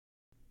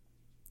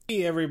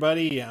Hey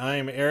everybody,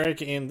 I'm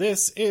Eric, and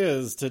this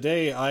is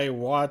Today I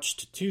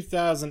Watched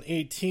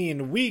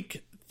 2018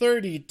 Week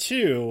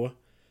 32,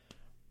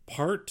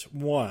 Part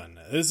 1.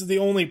 This is the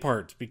only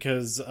part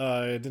because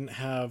I didn't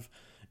have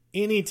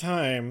any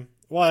time.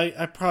 Well,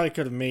 I probably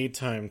could have made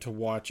time to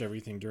watch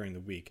everything during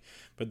the week,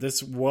 but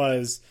this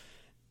was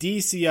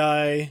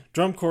DCI,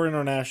 Drum Corps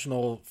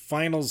International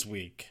Finals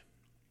Week,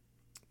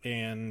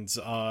 and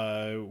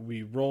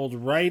we rolled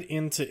right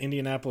into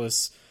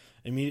Indianapolis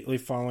immediately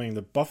following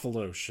the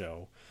Buffalo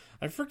show.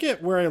 I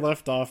forget where I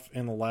left off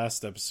in the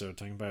last episode,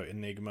 talking about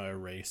Enigma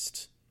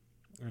Erased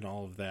and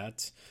all of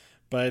that.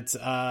 But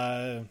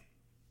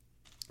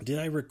did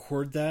I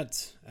record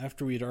that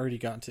after we'd already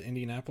gotten to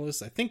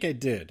Indianapolis? I think I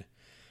did.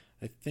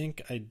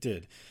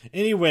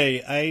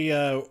 Anyway,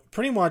 I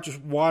pretty much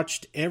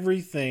watched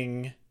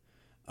everything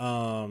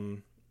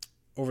over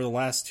the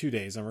last 2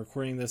 days. I'm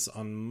recording this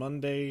on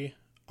Monday,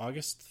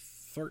 August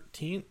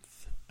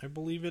 13th, I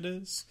believe it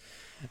is.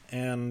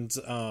 And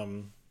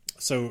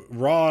so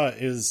Raw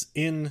is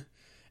in,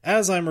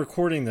 as I'm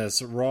recording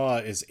this, Raw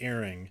is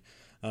airing,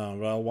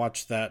 but I'll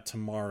watch that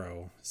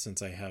tomorrow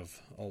since I have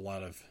a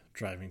lot of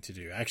driving to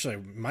do. Actually,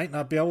 I might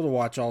not be able to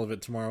watch all of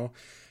it tomorrow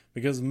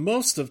because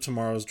most of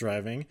tomorrow's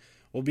driving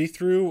will be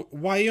through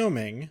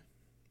Wyoming,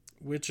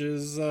 which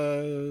is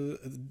a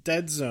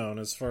dead zone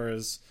as far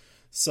as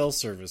cell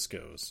service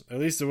goes. At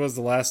least it was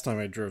the last time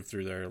I drove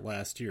through there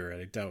last year.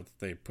 I doubt that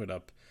they put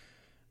up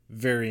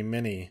very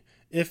many,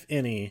 if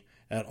any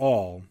at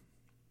all,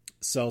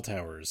 cell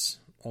towers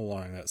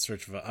along that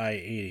stretch of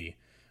I-80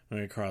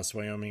 when we cross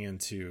Wyoming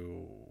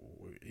into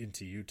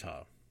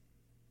Utah.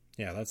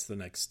 Yeah, that's the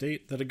next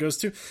state that it goes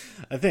to,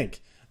 I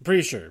think. I'm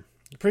pretty sure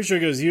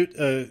it goes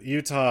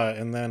Utah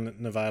and then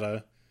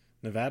Nevada,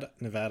 and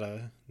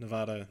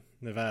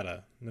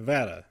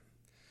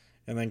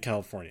then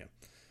California.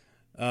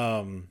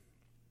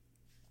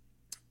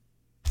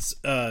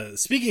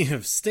 Speaking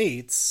of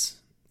states,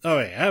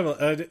 I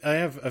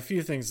have a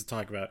few things to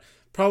talk about.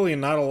 Probably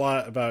not a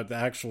lot about the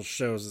actual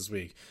shows this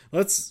week.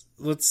 Let's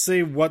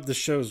say what the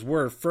shows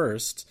were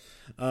first.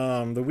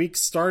 The week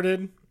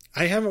started.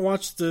 I haven't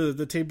watched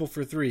the Table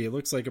for Three. It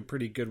looks like a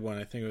pretty good one.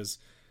 I think it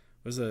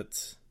was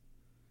it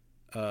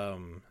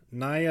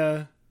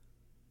Naya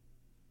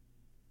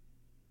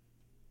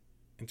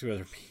and two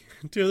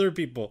other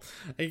people.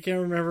 I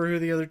can't remember who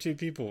the other two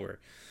people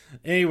were.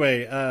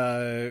 Anyway,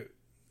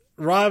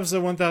 Rob's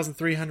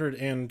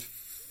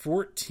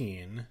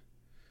 1314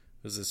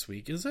 was this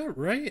week. Is that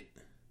right?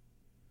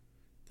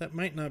 That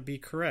might not be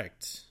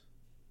correct.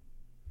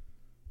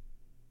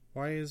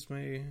 Why is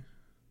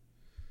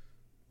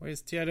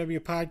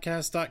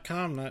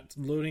TIWpodcast.com not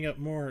loading up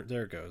more?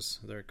 There it goes.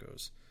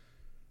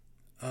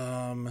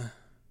 Yeah,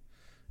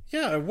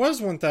 it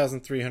was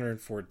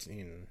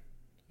 1314,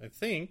 I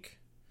think.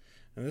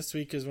 And this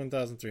week is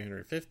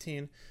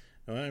 1315.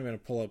 Now I'm going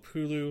to pull up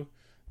Hulu.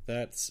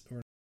 That's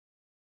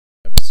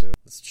episode.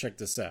 Let's check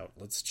this out.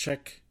 Let's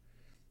check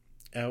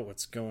out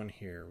what's going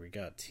here. We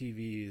got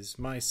TVs,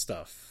 my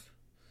stuff.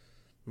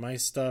 I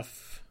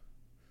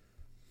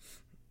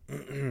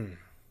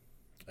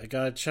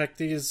gotta check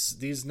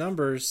these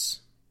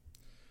numbers.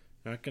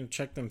 They're not gonna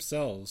check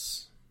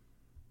themselves.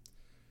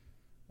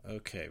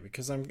 Okay,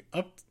 because I'm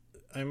up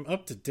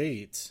to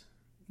date.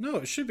 No,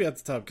 it should be at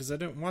the top because I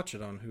didn't watch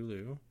it on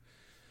Hulu.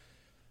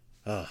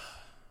 Oh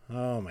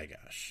my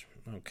gosh.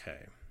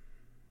 Okay.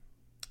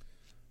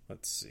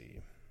 Let's see.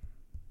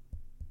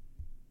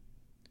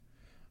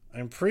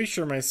 I'm pretty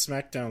sure my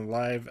SmackDown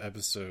Live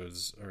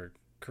episodes are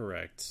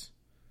correct.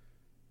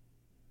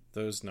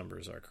 Those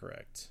numbers are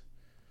correct.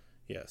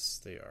 Yes,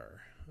 they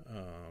are.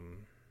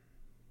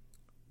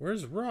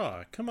 Where's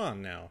Raw? Come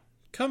on now.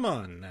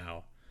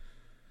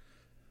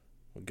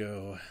 We'll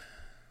go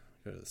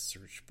to the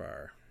search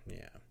bar.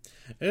 Yeah.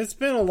 It's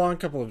been a long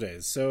couple of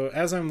days. So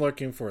as I'm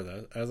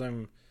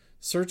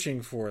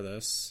searching for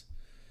this,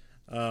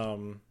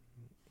 don't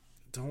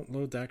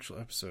load the actual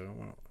episode.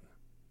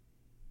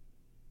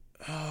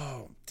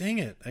 Oh, dang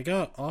it. I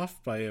got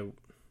off by a...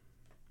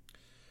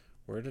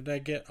 Where did I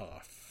get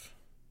off?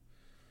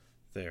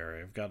 There,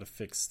 I've got to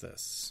fix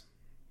this.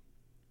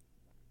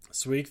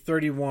 So week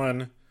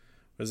 31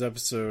 was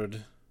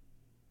episode...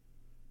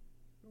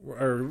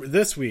 Or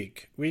this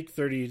week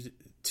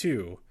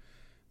 32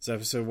 is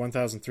episode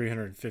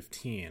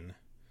 1315.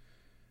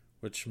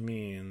 Which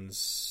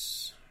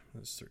means...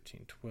 That's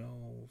 13, 12,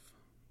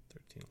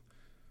 13...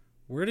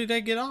 Where did I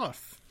get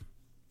off?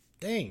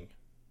 Dang.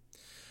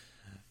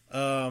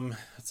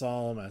 It's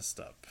all messed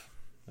up.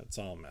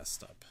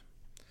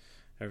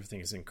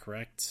 Everything is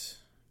incorrect.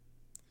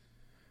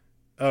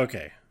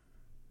 Okay.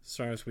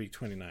 Start with week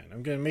 29.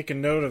 I'm going to make a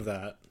note of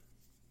that.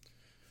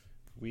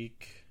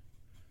 Week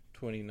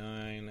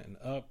 29 and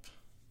up.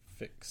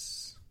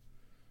 Fix.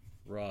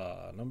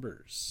 Raw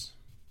numbers.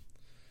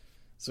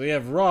 So we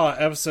have Raw,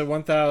 episode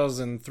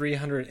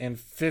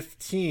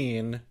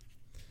 1315.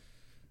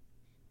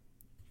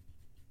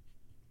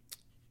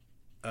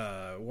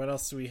 What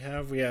else do we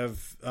have? We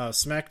have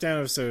SmackDown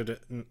episode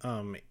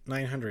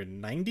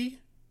 990.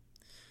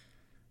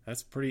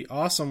 That's pretty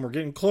awesome. We're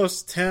getting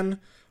close. 10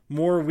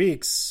 more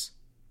weeks.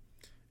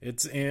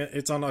 It's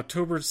on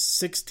October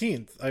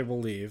 16th, I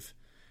believe,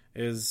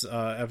 is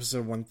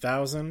episode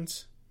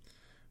 1000.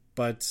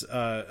 But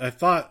I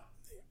thought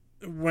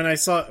when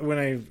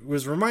I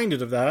was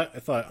reminded of that, I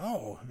thought,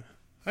 oh,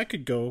 I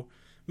could go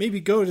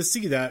to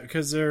see that,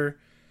 because they're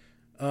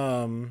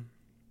I'm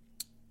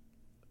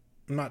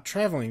not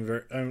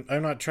traveling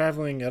I'm not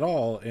traveling at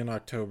all in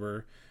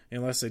October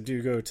unless I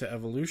do go to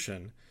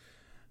Evolution.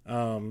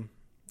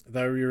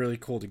 That would be really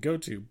cool to go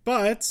to,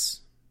 but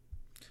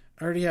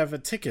I already have a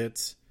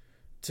ticket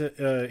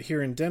to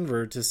here in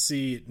Denver to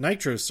see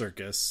Nitro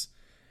Circus,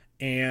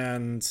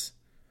 and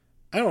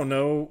I don't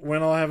know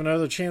when I'll have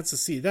another chance to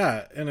see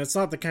that. And it's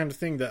not the kind of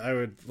thing that I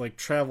would like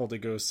travel to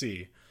go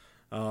see.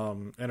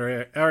 And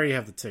I already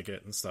have the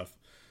ticket and stuff,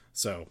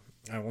 so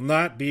I will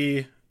not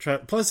be.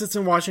 Plus, it's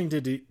in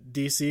Washington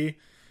D.C.,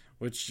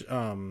 which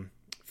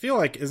feel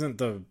like isn't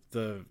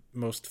the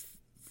most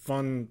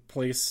fun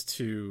place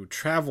to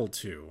travel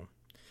to,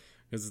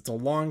 because it's a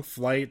long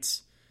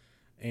flight,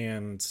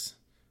 and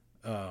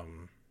I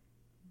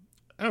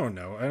don't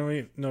know. I don't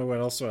even know what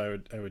else I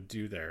would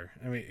do there.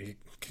 I mean, you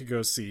could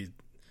go see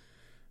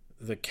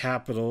the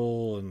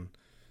Capitol and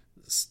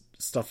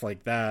stuff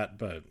like that,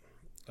 but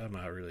I'm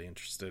not really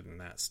interested in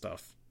that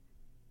stuff.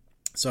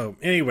 So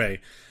anyway,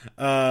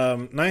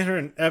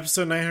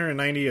 episode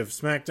 990 of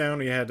SmackDown.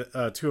 We had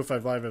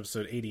 205 Live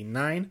episode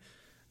 89.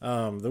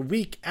 The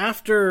week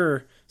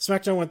after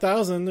SmackDown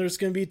 1000, there's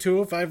going to be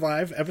 205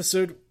 Live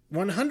episode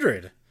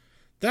 100.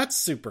 That's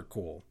super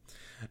cool.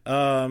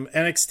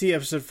 NXT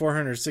episode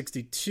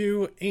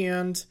 462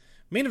 and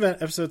main event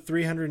episode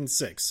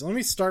 306. So let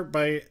me start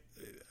by,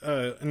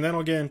 and then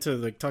I'll get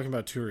into talking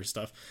about tour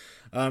stuff.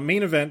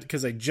 Main event,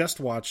 because I just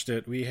watched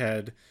it, we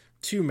had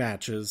 2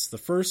 matches. The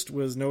first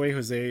was Noe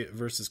Jose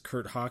versus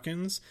Kurt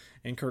Hawkins,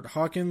 and Kurt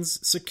Hawkins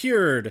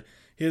secured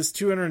his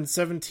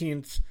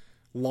 217th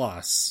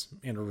loss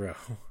in a row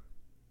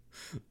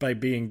by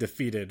being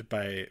defeated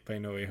by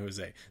Noe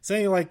Jose.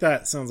 Saying it like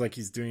that sounds like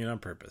he's doing it on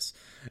purpose.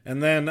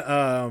 And then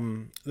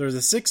there was a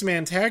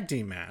 6-man tag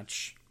team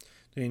match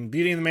between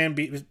Beauty and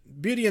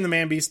the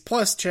Man Beast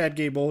plus Chad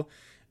Gable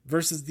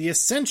versus The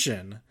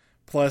Ascension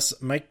plus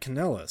Mike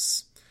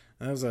Kanellis.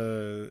 That was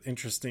a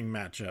interesting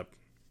matchup.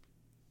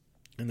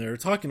 And they were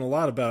talking a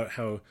lot about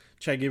how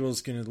Chad Gable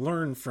is going to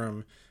learn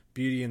from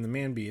Beauty and the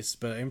Man Beast,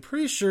 but I'm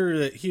pretty sure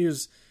that he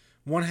was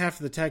one half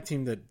of the tag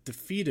team that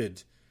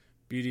defeated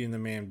Beauty and the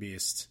Man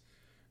Beast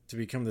to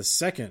become the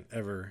second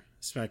ever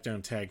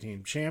SmackDown Tag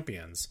Team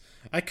Champions.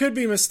 I could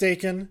be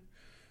mistaken.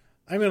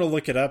 I'm going to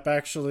look it up,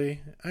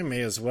 actually. I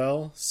may as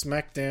well.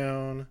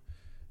 SmackDown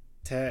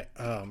Tag...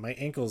 Oh, my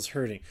ankle's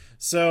hurting.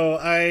 So,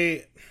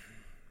 I've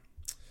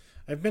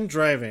been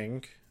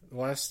driving the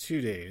last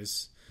 2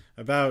 days,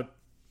 about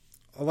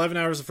 11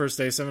 hours the first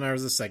day, 7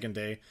 hours the second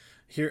day.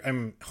 Here,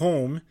 I'm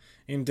home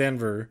in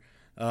Denver,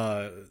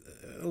 a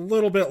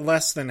little bit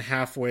less than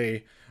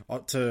halfway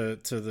to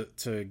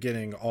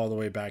getting all the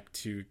way back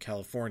to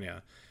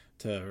California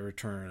to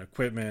return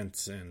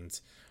equipment and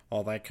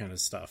all that kind of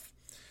stuff.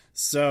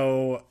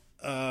 So,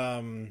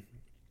 yeah,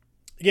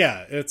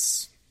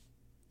 it's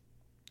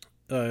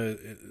a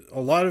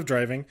lot of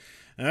driving.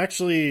 I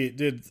actually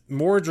did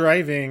more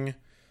driving,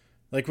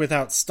 like,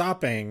 without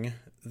stopping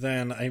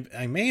than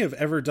I may have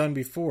ever done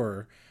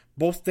before.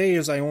 Both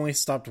days I only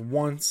stopped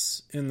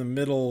once in the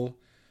middle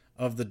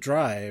of the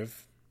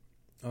drive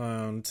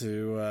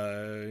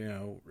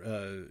to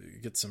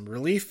get some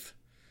relief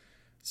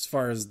as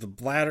far as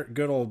the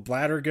good old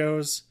bladder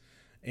goes,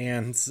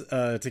 and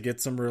to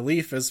get some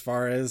relief as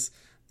far as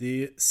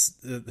the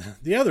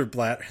other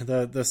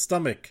bladder, the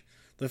stomach,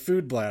 the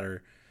food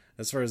bladder,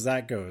 as far as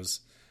that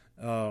goes.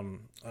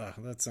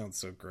 That sounds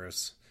so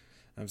gross.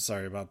 I'm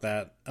sorry about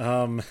that.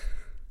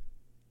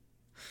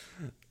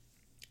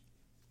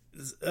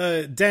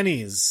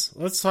 Denny's.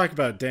 Let's talk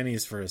about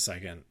Denny's for a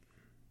second.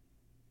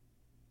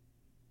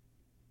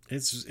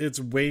 It's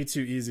way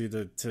too easy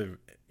to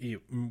eat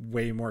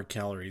way more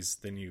calories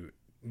than you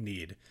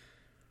need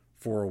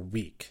for a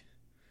week.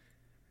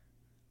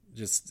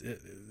 Just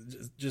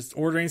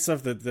ordering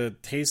stuff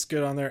that tastes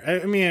good on there.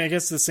 I mean, I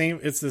guess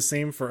it's the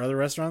same for other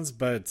restaurants,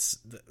 but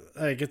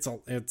like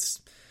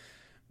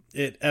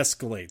it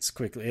escalates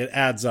quickly. It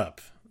adds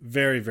up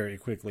very, very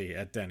quickly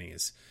at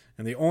Denny's.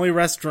 And the only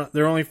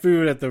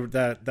food at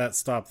that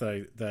stop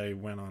that I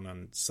went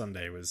on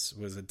Sunday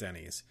was at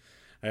Denny's.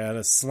 I had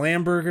a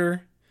slam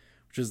burger,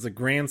 which is the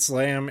Grand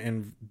Slam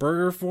in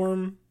burger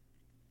form,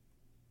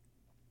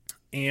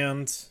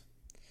 and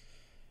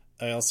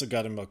I also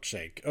got a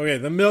milkshake. Okay,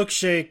 the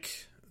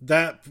milkshake,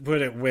 that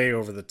put it way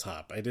over the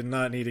top. I did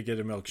not need to get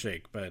a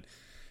milkshake, but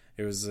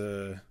it was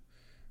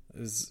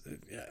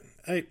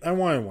I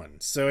wanted one,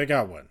 so I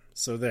got one.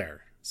 So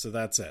there. So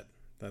that's it.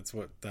 That's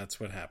what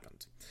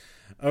happened.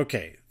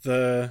 Okay,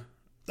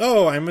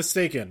 I'm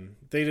mistaken.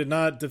 They did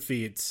not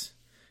defeat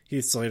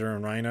Heath Slater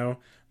and Rhino.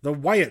 The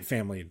Wyatt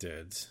family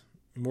did.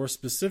 More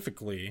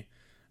specifically,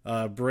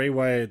 Bray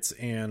Wyatt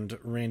and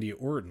Randy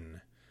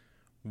Orton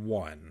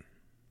won.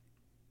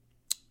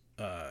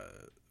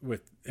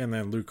 and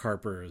then Luke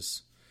Harper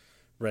is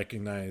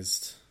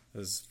recognized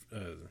as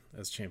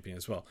champion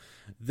as well.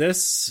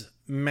 This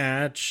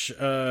match,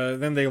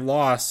 then they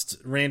lost.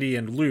 Randy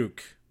and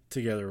Luke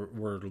together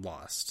were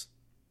lost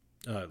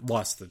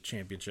the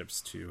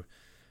championships to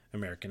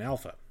American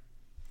Alpha.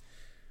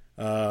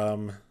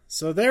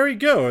 So there we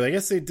go. I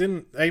guess they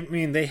didn't. I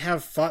mean, they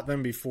have fought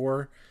them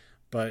before,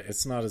 but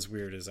it's not as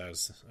weird as I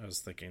was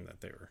thinking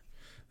that they were.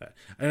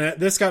 And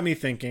this got me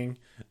thinking.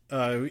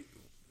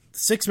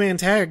 6-man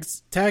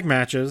tag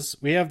matches.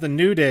 We have the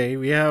New Day.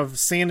 We have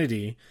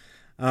Sanity.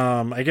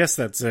 I guess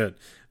that's it.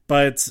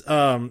 But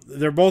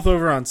they're both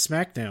over on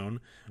SmackDown.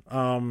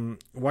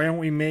 Why don't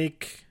we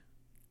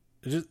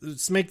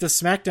let's make the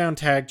SmackDown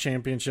Tag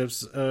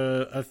Championships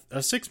a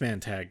 6-man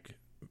tag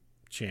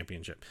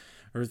championship,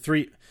 or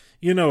 3.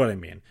 You know what I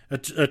mean?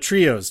 A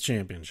trios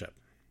championship,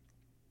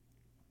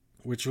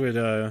 which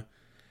would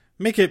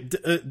make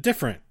it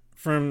different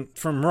from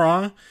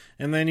Raw,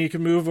 and then you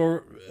can move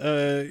over,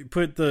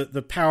 put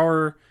the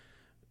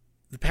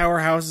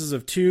powerhouses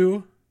of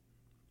 2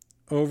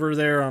 over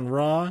there on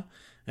Raw,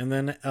 and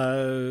then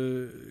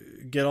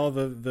get all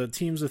the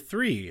teams of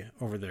 3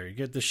 over there. You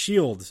get the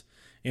Shield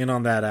in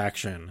on that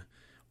action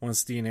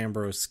once Dean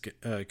Ambrose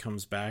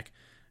comes back,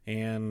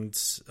 and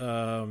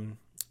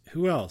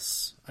who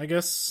else? I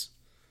guess.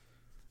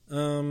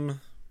 Well,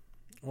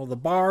 the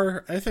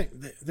Bar. I think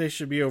they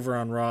should be over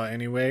on Raw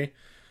anyway.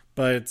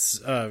 But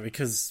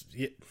because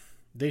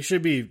they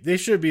should be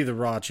the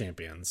Raw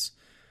champions.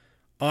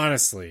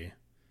 Honestly,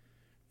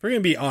 if we're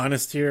gonna be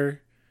honest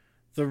here,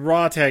 the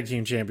Raw Tag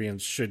Team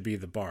Champions should be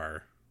the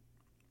Bar,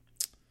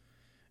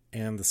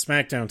 and the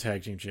SmackDown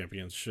Tag Team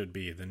Champions should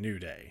be the New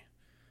Day,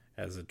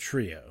 as a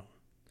trio,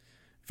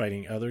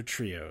 fighting other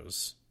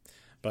trios.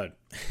 But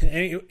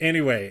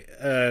anyway,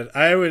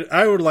 I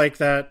would like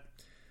that.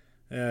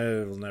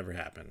 It'll never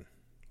happen,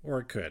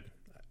 or it could.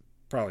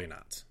 Probably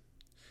not.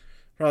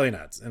 Probably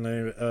not.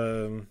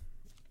 And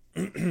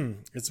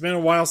it's been a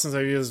while since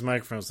I've used this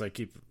microphone, so I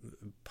keep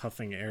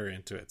puffing air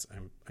into it.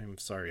 I'm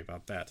sorry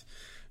about that.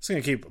 I'm just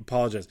gonna keep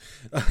apologizing.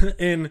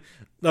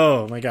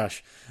 Oh my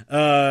gosh,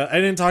 I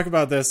didn't talk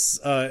about this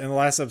in the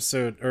last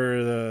episode,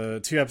 or the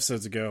 2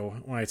 episodes ago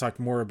when I talked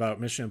more about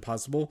Mission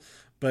Impossible.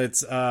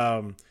 But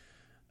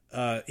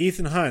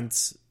Ethan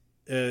Hunt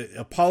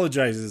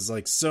apologizes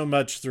like so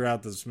much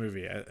throughout this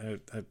movie. I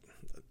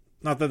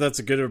not that that's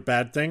a good or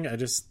bad thing. I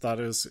just thought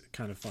it was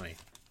kind of funny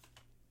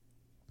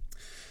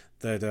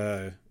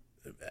that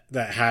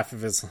half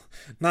of his,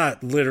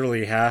 not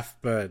literally half,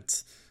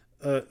 but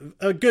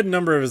a good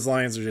number of his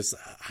lines are just,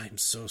 "I'm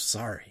so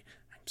sorry.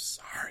 I'm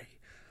sorry.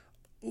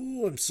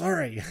 Ooh, I'm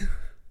sorry."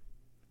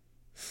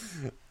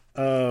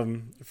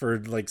 For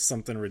like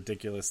something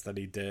ridiculous that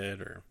he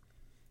did, or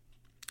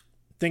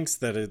thinks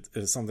that it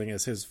is something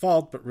is his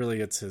fault, but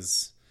really it's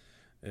it's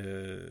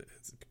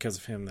because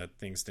of him that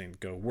things didn't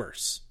go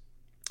worse.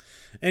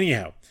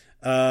 Anyhow,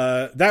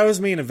 that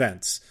was main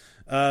event.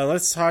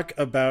 Let's talk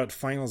about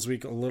finals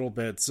week a little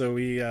bit. So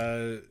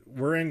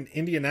we're in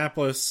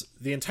Indianapolis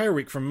the entire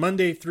week, from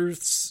Monday through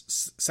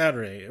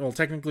Saturday. Well,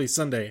 technically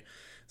Sunday,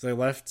 so I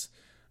left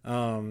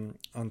on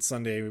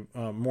Sunday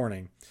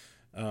morning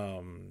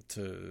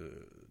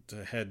to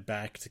head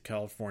back to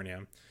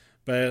California.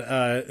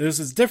 But this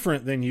is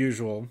different than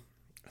usual.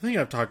 I think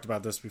I've talked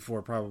about this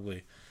before,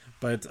 probably.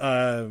 But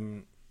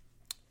in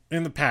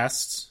the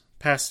past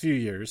few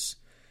years,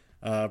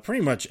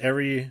 pretty much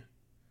every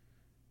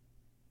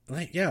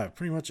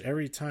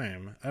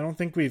time. I don't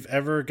think we've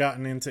ever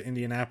gotten into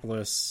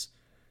Indianapolis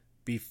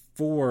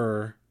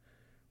before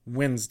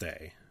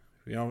Wednesday.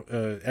 You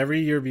know,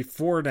 every year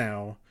before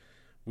now,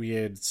 we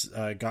had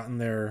gotten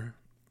there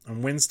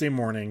on Wednesday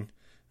morning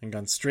and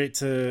gone straight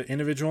to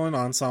individual and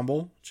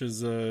ensemble, which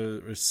is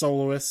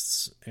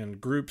soloists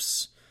and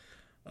groups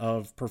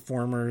of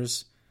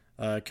performers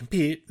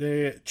compete.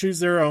 They choose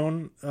their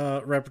own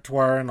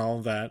repertoire and all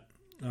of that.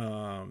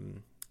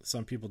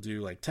 Some people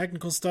do like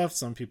technical stuff.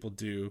 Some people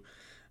do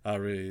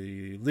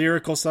really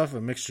lyrical stuff,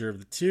 a mixture of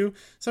the two.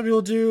 Some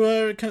people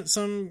do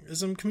some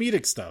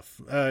comedic stuff.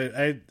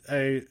 I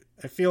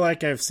feel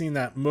like I've seen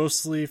that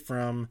mostly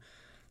from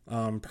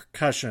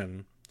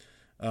percussion,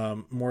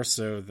 more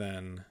so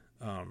than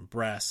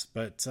brass.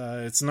 But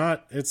it's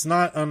not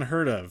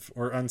unheard of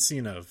or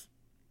unseen of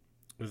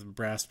with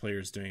brass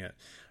players doing it,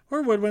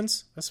 or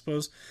woodwinds, I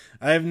suppose.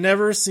 I've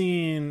never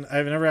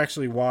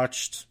actually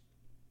watched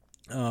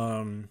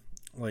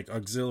like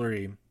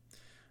auxiliary,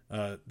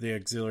 the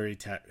auxiliary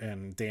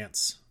and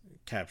dance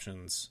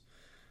captions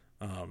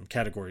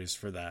categories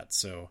for that.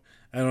 So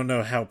I don't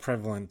know how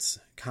prevalent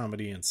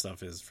comedy and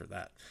stuff is for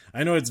that.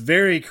 I know it's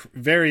very,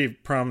 very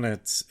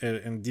prominent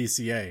in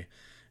DCA,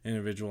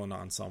 individual and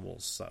ensemble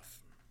stuff.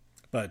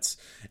 But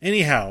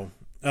anyhow,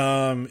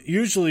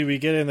 usually we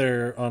get in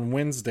there on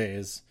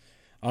Wednesday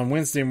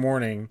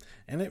morning,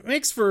 and it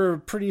makes for a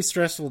pretty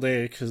stressful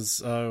day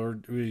because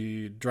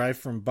we drive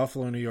from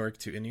Buffalo, New York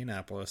to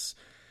Indianapolis,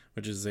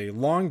 which is a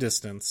long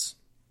distance.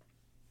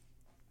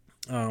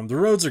 The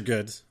roads are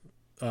good,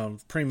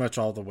 pretty much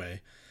all the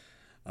way.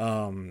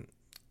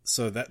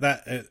 So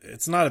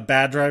it's not a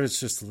bad drive. It's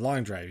just a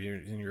long drive.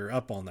 You're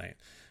up all night,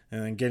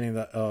 and then getting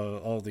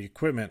all the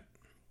equipment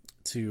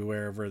to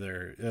wherever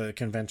their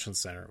convention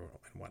center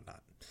and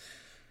whatnot.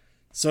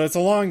 So it's a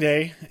long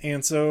day,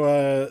 and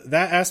so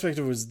that aspect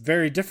of it was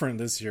very different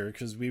this year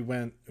because we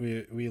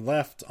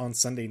left on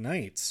Sunday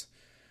night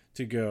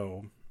to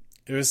go.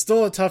 It was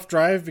still a tough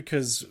drive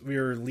because we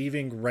were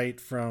leaving right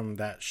from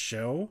that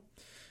show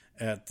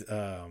at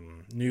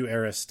New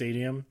Era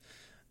Stadium,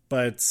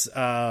 but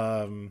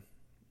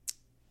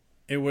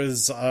it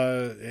was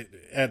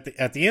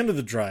at the end of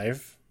the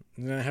drive.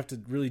 I didn't have to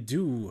really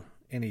do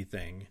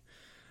anything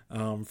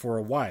for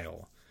a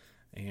while.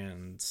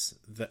 And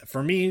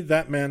for me,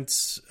 that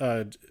meant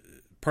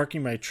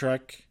parking my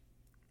truck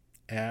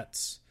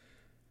at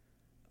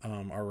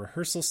our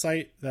rehearsal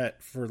site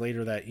for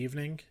later that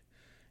evening,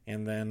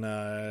 and then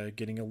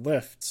getting a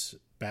lift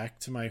back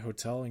to my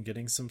hotel and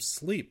getting some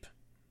sleep.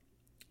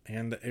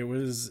 And it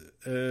was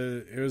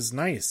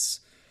nice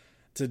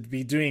to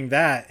be doing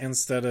that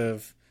instead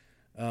of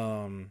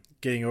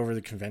getting over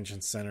the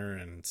convention center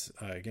and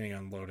getting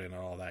unloaded and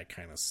all that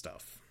kind of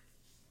stuff.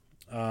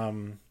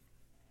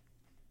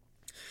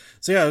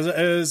 So yeah,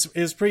 it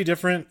was pretty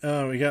different.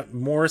 We got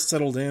more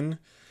settled in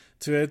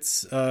to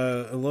it,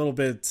 a little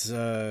bit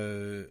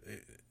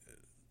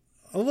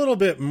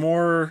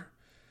more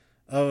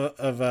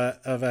of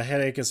a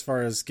headache as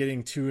far as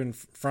getting to and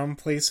from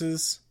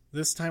places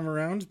this time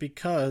around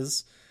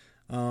because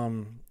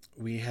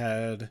we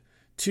had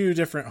two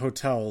different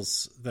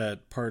hotels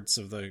that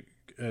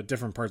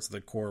different parts of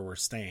the Corps were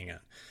staying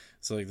at.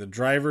 So like the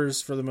drivers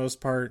for the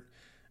most part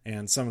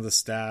and some of the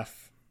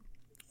staff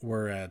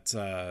were at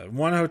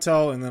one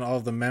hotel, and then all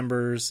of the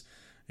members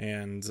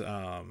and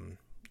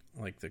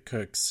like the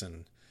cooks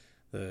and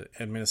the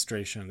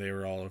administration, they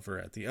were all over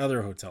at the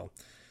other hotel.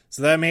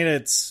 So that made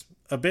it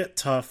a bit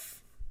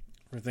tough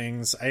for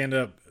things. I ended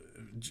up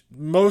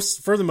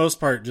for the most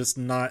part just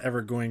not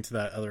ever going to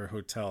that other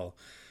hotel,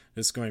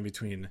 just going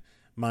between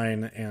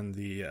mine and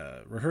the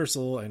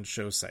rehearsal and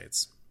show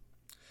sites.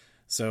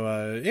 So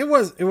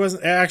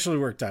it actually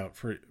worked out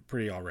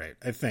pretty all right,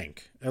 I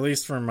think, at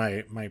least from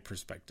my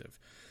perspective.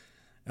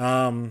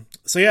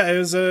 So yeah,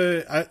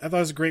 I thought it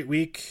was a great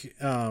week.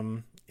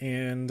 And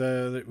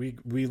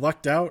we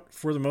lucked out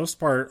for the most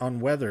part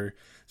on weather,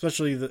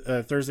 especially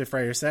the Thursday,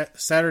 Friday,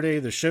 Saturday,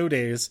 the show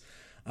days.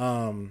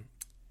 No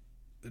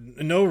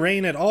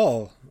rain at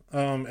all.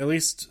 At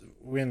least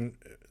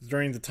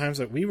during the times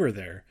that we were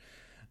there,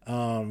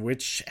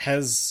 which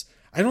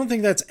I don't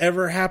think that's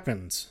ever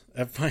happened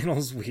at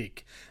finals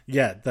week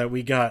yet, that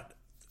we got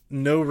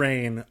no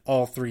rain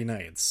all 3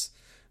 nights.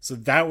 So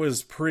that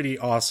was pretty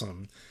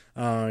awesome.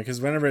 Because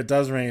whenever it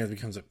does rain, it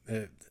becomes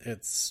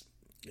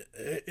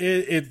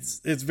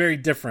it's very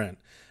different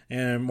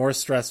and more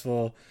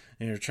stressful,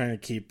 and you're trying to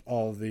keep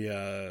all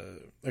the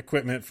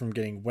equipment from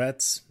getting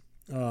wet.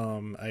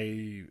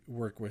 I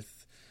work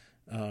with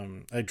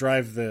I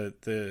drive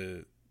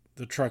the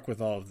truck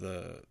with all of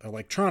the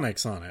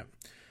electronics on it,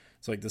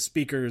 so like the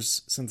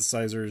speakers,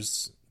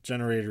 synthesizers,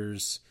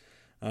 generators,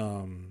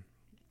 drum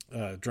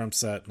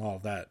set, and all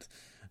of that.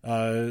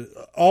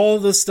 All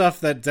the stuff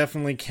that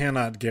definitely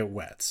cannot get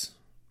wet.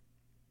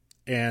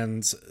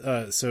 And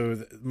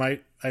so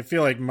I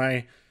feel like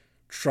my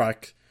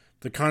truck,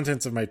 the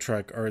contents of my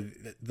truck, are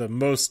the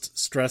most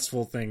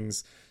stressful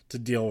things to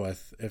deal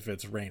with if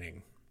it's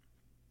raining.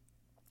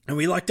 And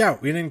we lucked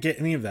out. We didn't get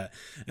any of that.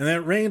 And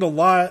it rained a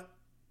lot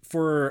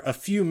for a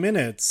few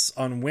minutes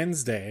on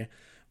Wednesday,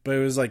 but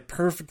it was like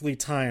perfectly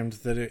timed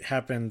that it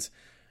happened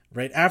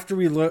right after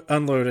we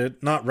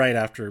unloaded. Not right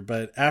after,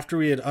 but after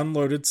we had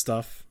unloaded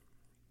stuff.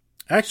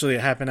 Actually,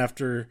 it happened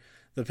after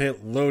the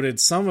pit loaded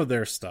some of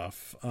their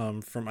stuff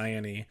from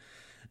INE,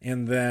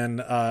 and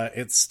then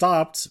it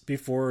stopped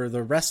before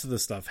the rest of the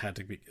stuff had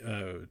to be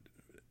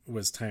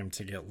was time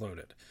to get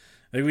loaded.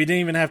 Like, we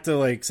didn't even have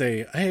to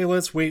say, "Hey,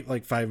 let's wait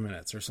 5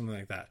 minutes" or something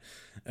like that.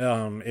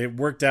 It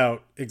worked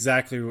out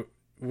exactly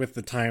with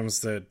the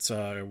times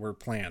that were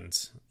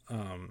planned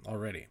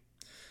already.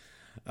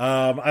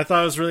 I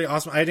thought it was really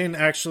awesome. I didn't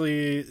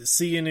actually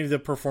see any of the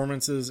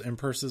performances in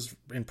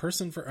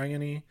person for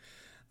INE.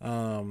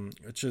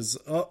 Which is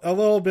a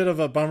little bit of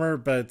a bummer,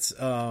 but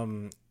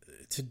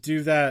to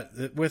do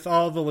that with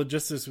all the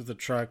logistics with the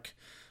truck,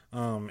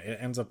 it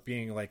ends up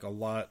being a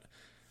lot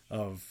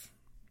of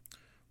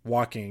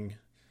walking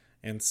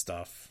and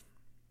stuff.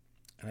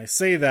 And I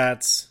say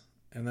that,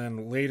 and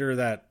then later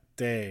that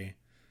day,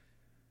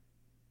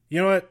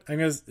 you know what?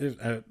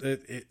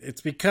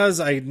 It's because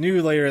I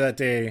knew later that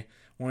day I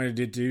wanted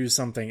to do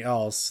something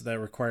else that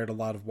required a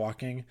lot of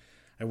walking.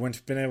 I wouldn't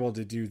have been able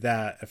to do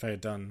that if I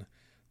had done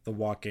the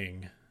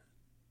walking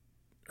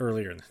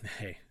earlier in the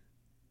day,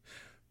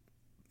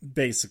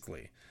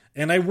 basically.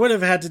 And I would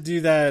have had to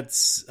do that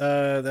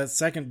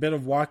second bit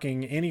of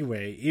walking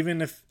anyway,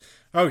 even if...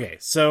 Okay,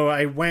 so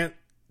I went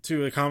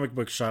to a comic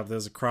book shop that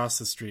was across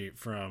the street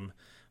from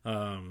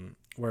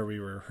where we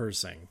were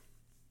rehearsing.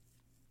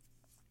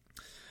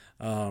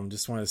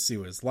 Just wanted to see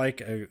what it's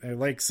like. I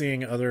like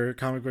seeing other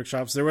comic book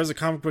shops. There was a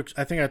comic book,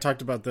 I think I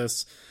talked about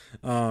this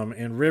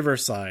in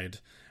Riverside.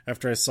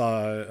 After I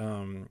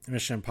saw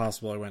Mission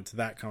Impossible, I went to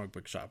that comic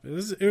book shop. It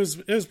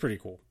was pretty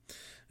cool.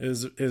 It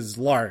was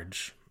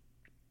large.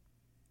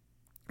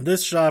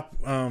 This shop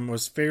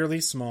was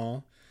fairly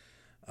small.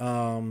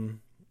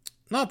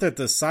 Not that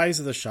the size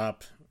of the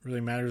shop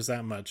really matters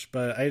that much,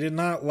 but I did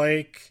not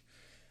like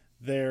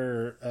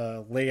their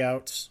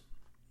layout,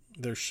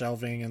 their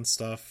shelving and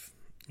stuff.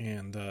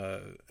 And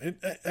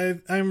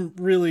I'm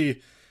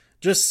really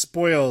just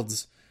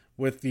spoiled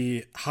with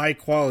the high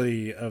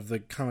quality of the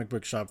comic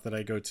book shop that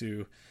I go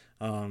to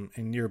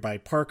in nearby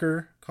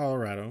Parker,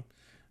 Colorado.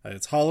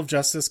 It's Hall of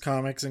Justice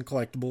Comics and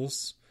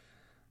Collectibles.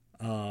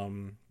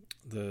 The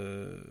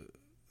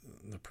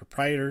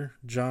proprietor,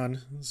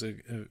 John, is a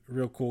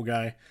real cool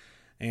guy.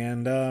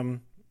 And I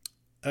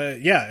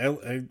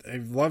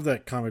love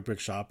that comic book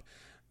shop.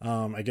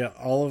 I get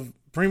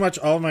pretty much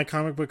all of my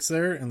comic books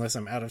there unless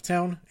I'm out of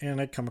town and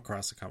I come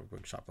across a comic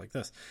book shop like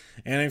this.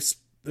 And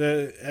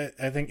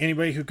I think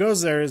anybody who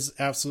goes there is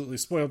absolutely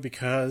spoiled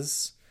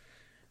because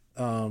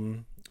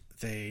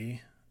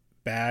they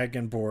bag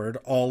and board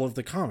all of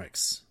the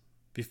comics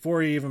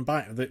before you even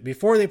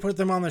before they put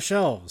them on the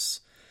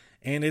shelves.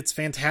 And it's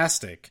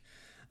fantastic.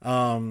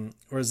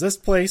 Whereas this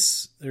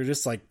place, they're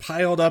just like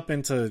piled up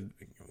into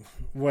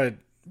what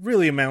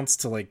really amounts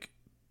to like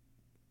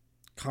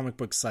comic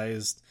book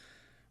sized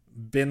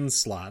bin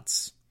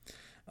slots.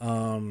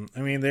 I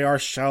mean, they are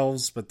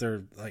shelves, but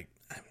they're like,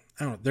 I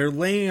don't know, they're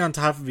laying on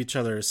top of each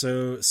other.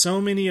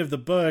 So many of the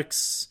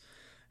books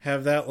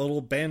have that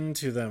little bend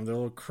to them, the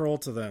little curl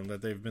to them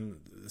that they've been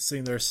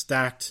seeing there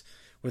stacked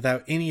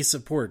without any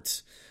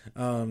support.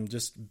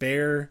 Just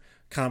bare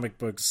comic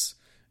books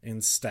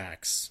in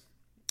stacks.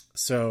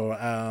 So,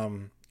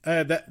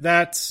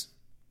 that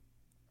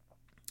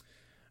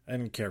I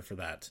didn't care for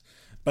that,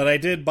 but I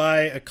did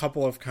buy a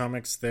couple of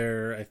comics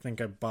there. I think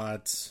I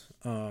bought,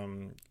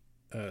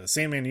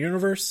 Sandman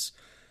Universe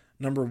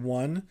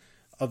 #1,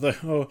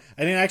 although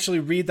I didn't actually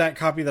read that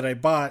copy that I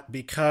bought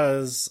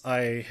because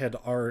I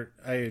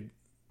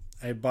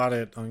bought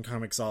it on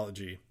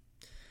Comixology,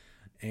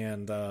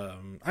 and,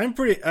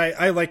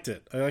 I liked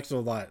it. I liked it a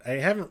lot. I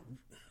haven't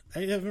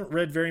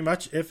read very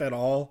much, if at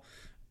all,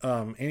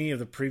 any of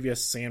the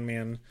previous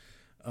Sandman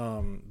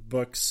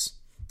books.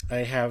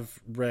 I have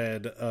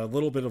read a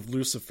little bit of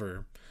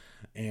Lucifer,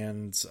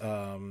 and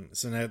so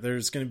now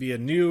there's going to be a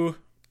new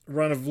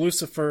run of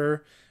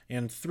Lucifer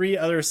and 3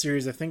 other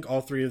series. I think all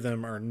 3 of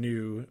them are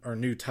new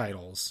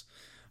titles.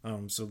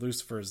 So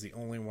Lucifer is the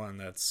only one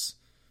that's,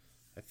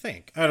 I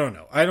don't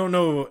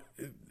know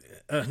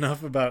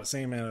enough about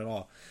Sandman at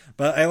all,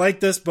 but I like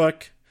this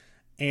book,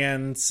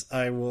 and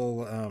I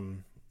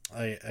will.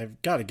 I've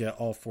got to get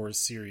all 4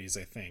 series,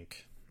 I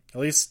think.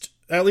 At least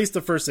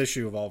the first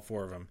issue of all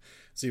 4 of them.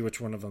 See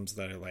which one of them's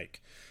that I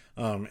like.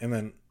 And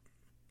then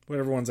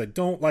whatever ones I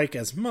don't like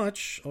as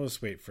much, I'll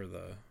just wait for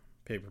the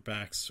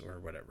paperbacks or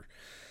whatever.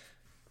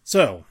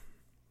 So,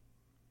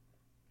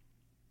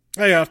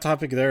 I got off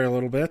topic there a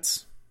little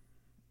bit.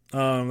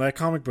 That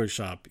comic book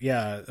shop.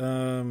 Yeah.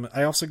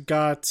 I also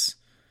got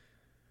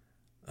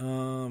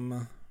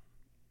the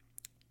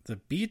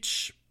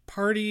Beach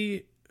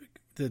Party,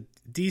 the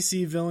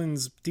DC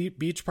Villains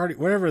Beach Party,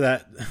 whatever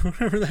that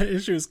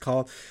issue is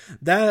called.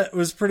 That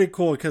was pretty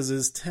cool because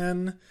it's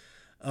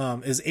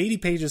 80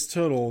 pages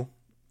total,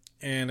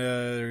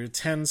 and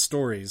 10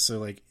 stories. So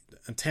like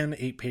 10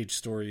 8-page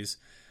stories,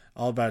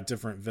 all about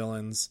different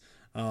villains.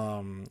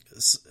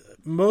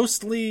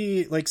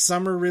 Mostly like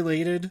summer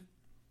related.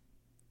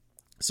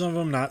 Some of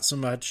them not so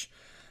much,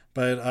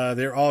 but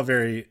they're all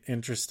very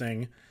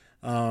interesting.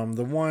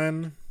 The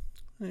one,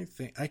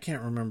 I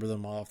can't remember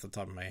them all off the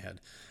top of my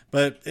head,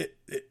 but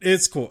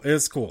it's cool.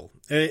 It's cool.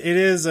 It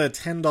is a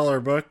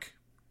 $10 book,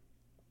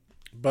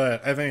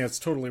 but I think it's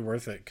totally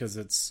worth it because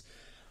it's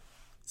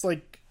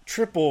like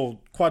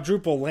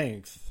quadruple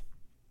length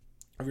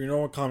of your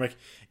normal comic,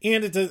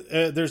 and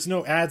there's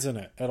no ads in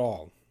it at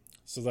all,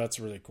 so that's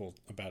really cool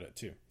about it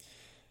too.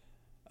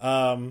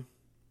 And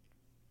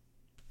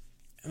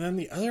then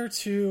the other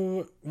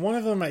 2, one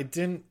of them I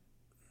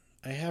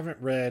haven't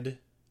read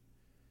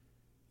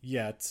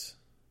yet.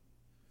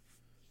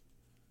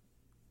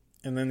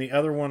 And then the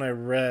other one I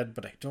read,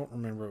 but I don't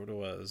remember what it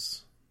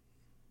was.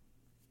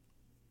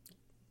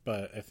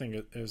 But I think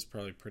it was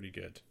probably pretty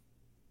good.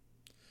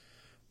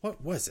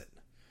 What was it?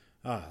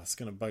 It's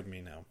going to bug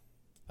me now.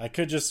 I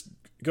could just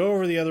go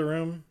over the other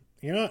room.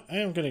 You know what? I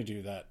am going to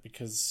do that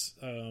because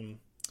I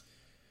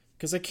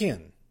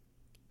can.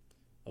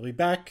 I'll be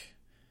back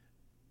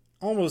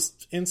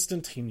almost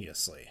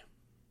instantaneously.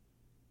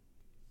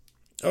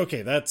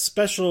 Okay, that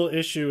special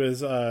issue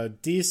is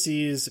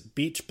DC's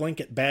Beach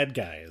Blanket Bad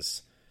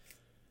Guys.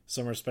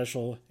 Summer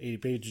Special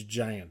 80-page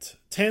giant.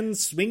 10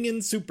 swinging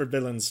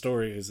supervillain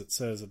stories, it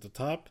says at the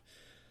top.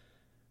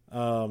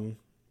 Yeah,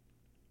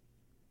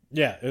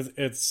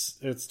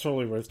 it's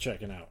totally worth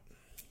checking out.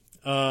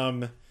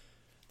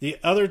 The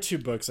other 2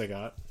 books I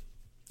got,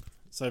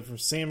 aside from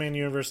Sandman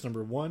Universe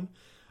 #1,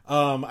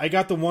 I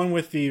got the one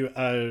with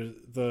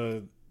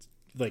the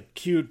like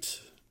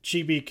cute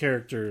chibi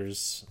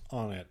characters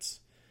on it.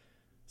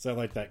 So I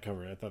like that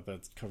cover. I thought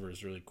that cover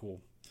is really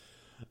cool.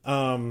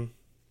 Because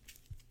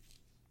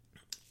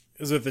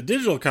with the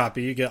digital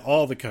copy, you get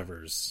all the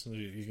covers.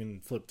 You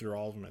can flip through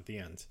all of them at the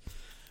end.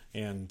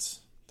 And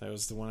that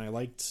was the one I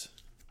liked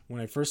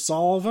when I first saw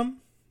all of them.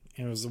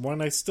 And it was the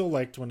one I still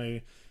liked when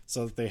I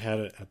saw that they had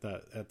it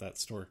at that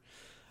store.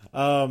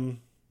 You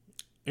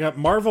got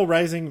Marvel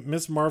Rising,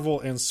 Miss Marvel,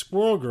 and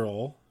Squirrel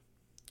Girl.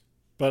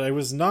 But I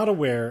was not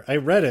aware. I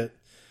read it.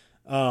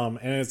 And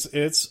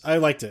it's I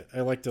liked it.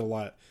 I liked it a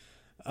lot.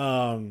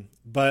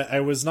 But I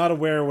was not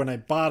aware when I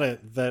bought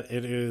it that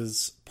it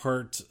is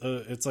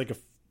it's like a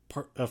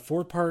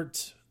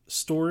 4-part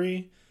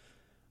story,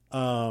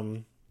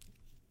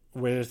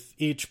 with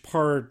each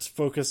part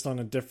focused on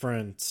a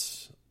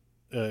different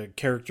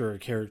character or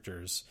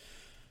characters.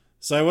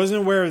 So I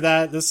wasn't aware of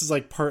that. This is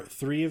like part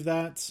 3 of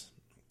that.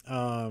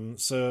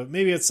 So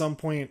maybe at some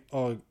point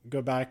I'll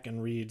go back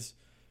and read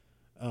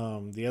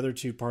the other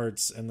 2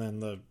 parts and then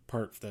the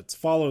part that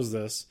follows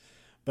this.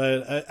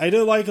 But I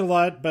did like it a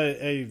lot, but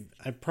I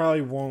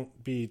probably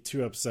won't be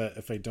too upset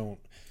if I don't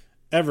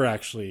ever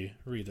actually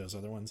read those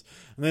other ones.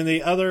 And then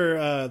the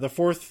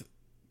 4th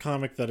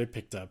comic that I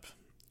picked up,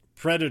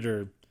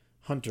 Predator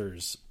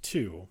Hunters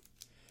 2.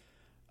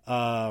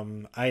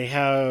 I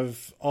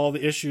have all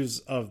the issues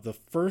of the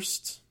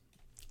first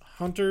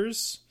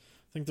Hunters.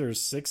 I think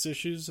there's 6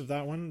 issues of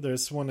that one.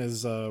 This one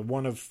is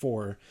 1 of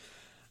 4.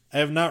 I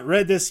have not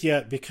read this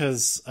yet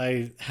because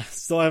I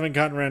still haven't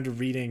gotten around to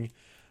reading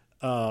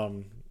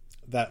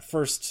that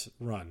first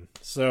run.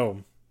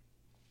 So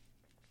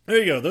there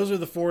you go. Those are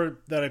the 4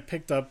 that I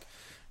picked up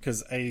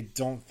because I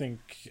don't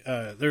think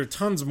there are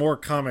tons more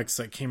comics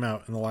that came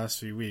out in the last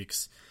few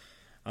weeks,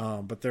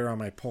 but they're on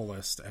my pull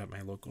list at my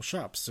local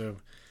shop. So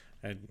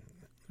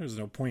there's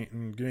no point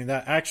in doing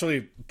that.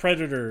 Actually,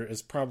 Predator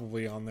is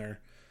probably on there,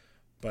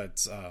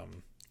 but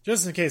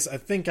just in case, I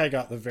think I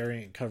got the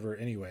variant cover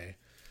anyway,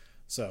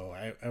 so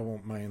I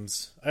won't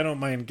mind. I don't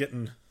mind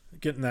getting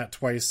that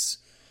twice.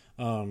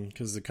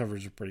 Because the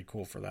covers are pretty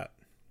cool for that.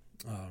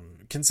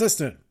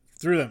 Consistent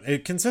through them.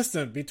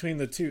 Consistent between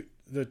the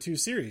two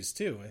series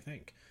too, I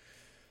think.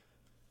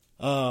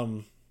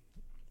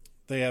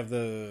 They have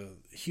the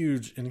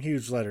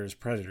huge letters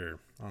Predator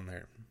on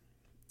there.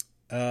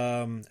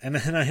 And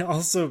then I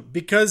also,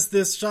 because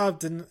this shop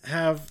didn't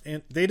have,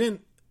 the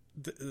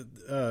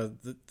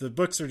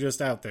books are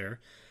just out there.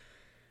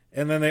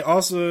 And then they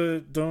also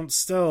don't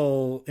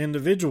sell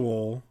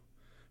individual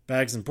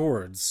bags and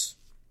boards,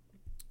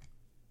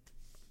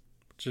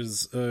 which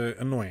is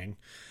annoying.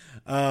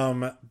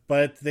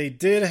 But they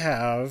did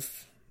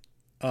have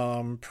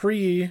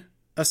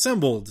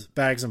pre-assembled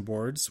bags and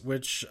boards,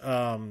 which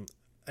I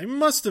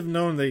must have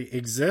known they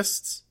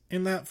exist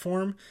in that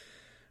form,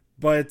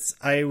 but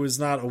I was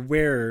not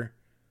aware.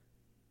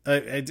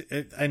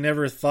 I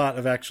never thought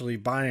of actually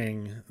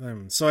buying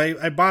them. So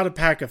I bought a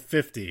pack of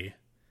 50,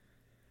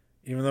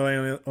 even though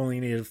I only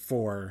needed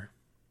 4,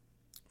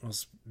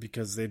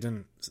 because they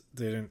didn't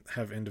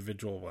have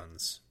individual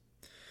ones.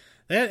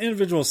 They had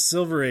individual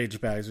Silver Age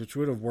bags, which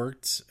would have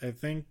worked, I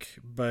think,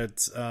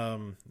 but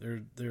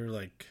they're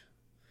like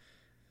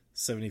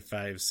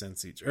 75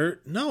 cents each.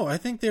 Or no, I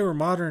think they were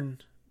modern.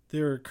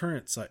 They were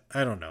current size.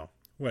 I don't know.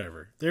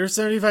 Whatever. They're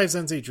 75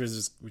 cents each,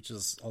 which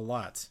is a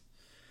lot.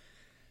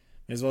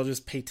 May as well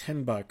just pay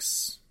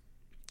 $10.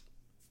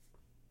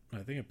 I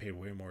think I paid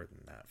way more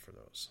than that for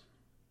those.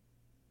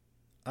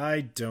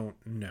 I don't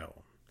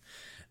know.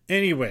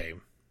 Anyway,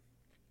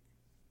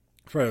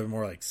 probably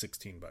more like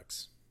 $16.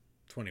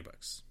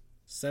 $20.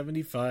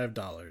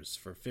 $75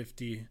 for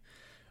 50.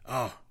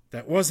 Oh,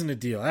 that wasn't a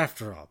deal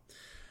after all.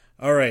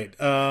 All right,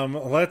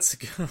 let's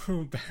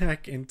go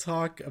back and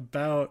talk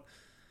about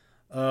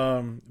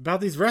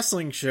these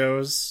wrestling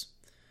shows.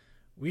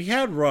 We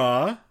had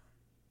Raw.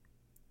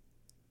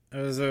 It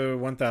was a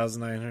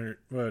 1,900.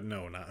 Well,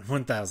 no, not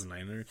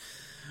 1,900.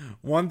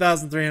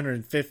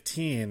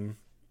 1,315.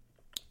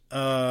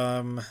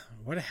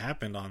 What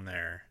happened on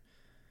there?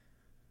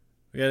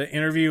 We had an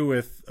interview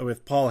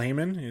with Paul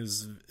Heyman.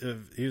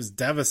 He was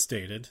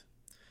devastated.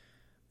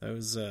 That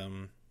was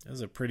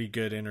a pretty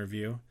good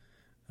interview.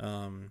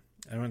 I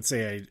wouldn't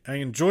say I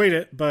enjoyed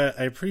it, but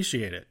I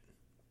appreciate it.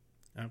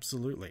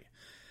 Absolutely.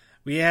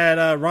 We had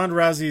Ronda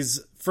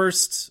Rousey's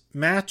first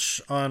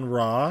match on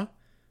Raw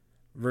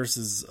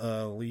versus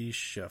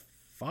Alicia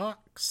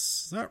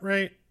Fox. Is that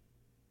right?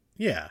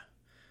 Yeah.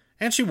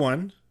 And she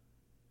won.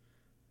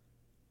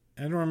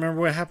 I don't remember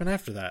what happened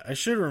after that. I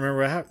should remember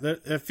what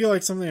happened. I feel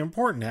like something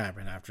important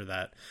happened after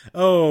that.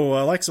 Oh,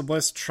 Alexa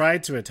Bliss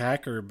tried to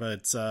attack her,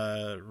 but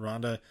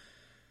Ronda's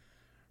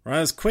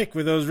quick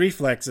with those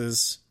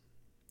reflexes.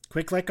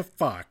 Quick like a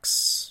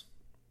fox.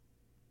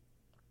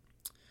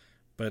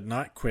 But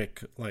not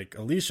quick like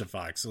Alicia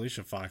Fox.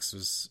 Alicia Fox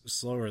was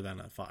slower than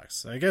a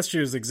fox. I guess she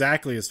was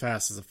exactly as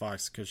fast as a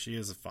fox because she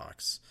is a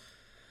fox.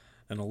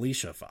 An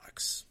Alicia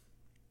Fox.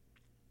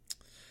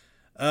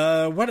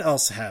 What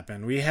else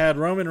happened? We had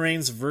Roman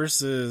Reigns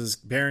versus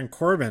Baron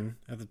Corbin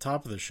at the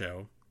top of the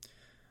show.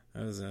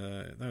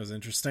 That was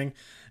interesting.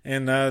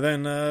 And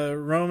then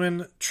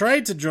Roman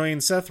tried to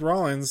join Seth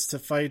Rollins to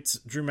fight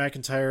Drew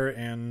McIntyre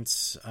and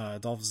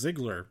Dolph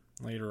Ziggler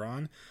later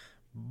on,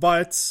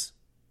 but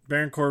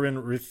Baron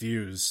Corbin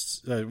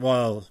refused.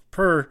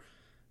 Per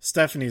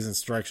Stephanie's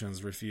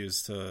instructions,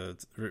 refused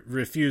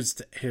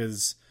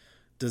his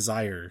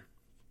desire.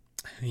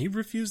 He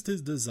refused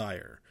his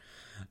desire.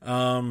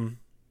 So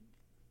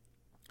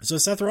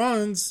Seth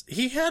Rollins,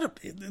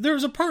 there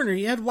was a partner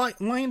he had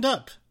lined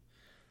up.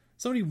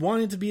 Somebody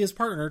wanted to be his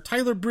partner.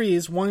 Tyler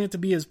Breeze wanted to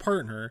be his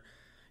partner.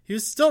 He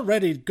was still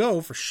ready to go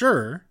for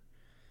sure.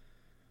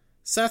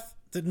 Seth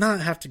did not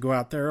have to go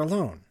out there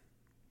alone.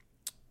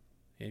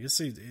 He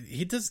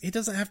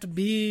doesn't have to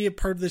be a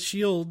part of the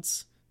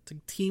Shields to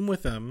team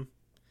with them.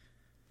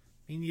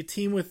 I mean, you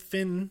team with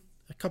Finn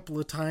a couple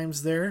of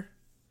times there.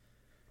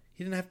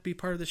 He didn't have to be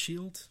part of the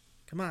Shield.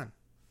 Come on,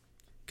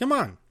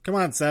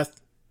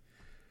 Seth.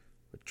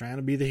 We're trying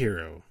to be the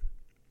hero.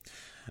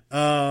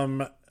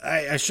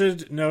 I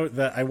should note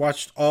that I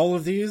watched all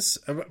of these.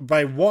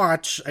 By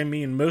watch, I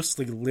mean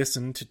mostly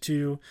listened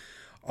to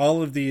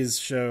all of these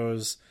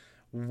shows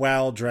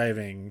while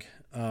driving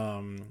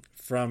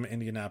from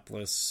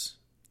Indianapolis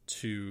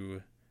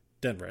to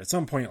Denver at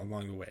some point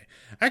along the way.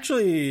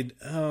 Actually,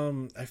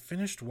 I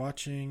finished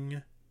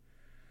watching...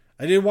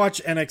 I did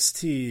watch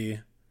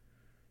NXT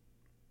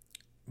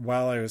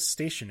while I was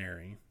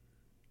stationary.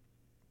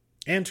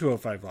 And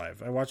 205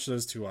 Live. I watched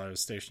those two while I was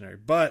stationary.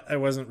 But I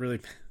wasn't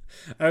really...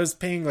 I was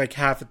paying like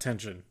half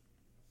attention.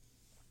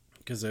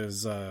 Because I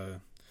was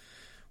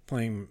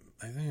playing...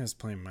 I think I was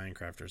playing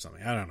Minecraft or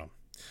something. I don't know.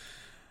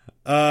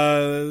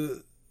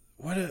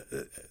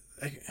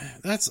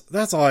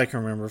 That's all I can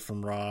remember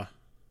from Raw.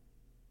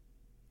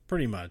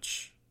 Pretty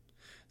much.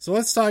 So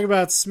let's talk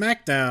about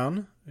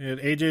SmackDown. We had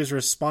AJ's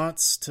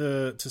response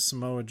to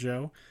Samoa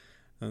Joe.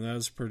 And that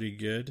was pretty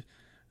good.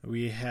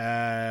 We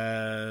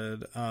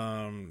had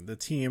the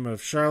team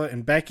of Charlotte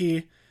and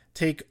Becky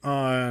take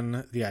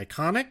on the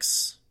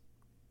Iconics.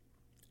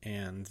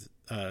 And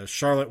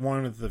Charlotte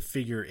won with the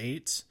figure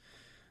 8.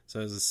 So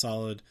it was a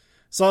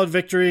solid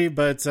victory,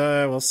 but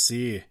we'll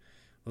see.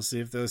 We'll see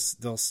if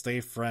they'll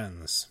stay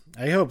friends.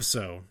 I hope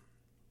so.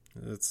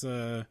 It's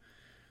kind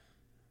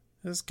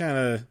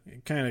of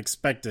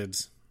expected.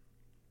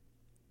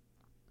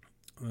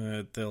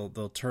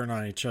 They'll turn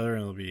on each other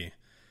and there'll be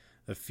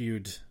a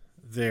feud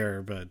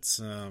there, but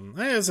I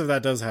guess if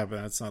that does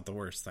happen, that's not the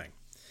worst thing.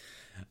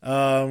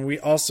 We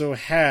also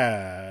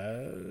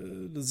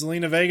had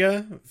Zelina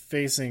Vega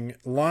facing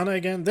Lana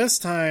again. This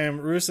time,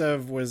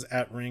 Rusev was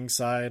at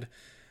ringside.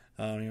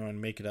 You want to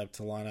make it up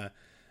to Lana.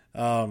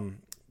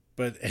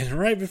 But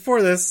right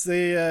before this,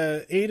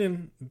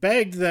 Aiden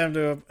begged them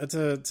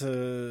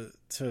to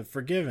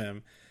forgive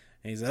him.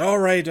 And he said, "All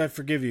right, I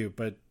forgive you,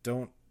 but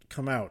don't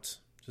come out.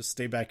 Just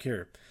stay back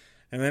here."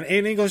 And then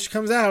Aiden English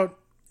comes out,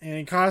 and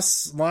he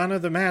costs Lana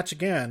the match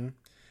again.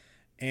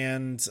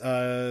 And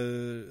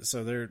so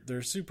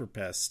they're super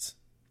pissed,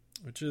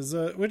 which is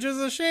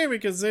a shame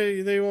because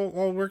they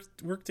all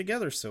work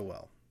together so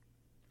well.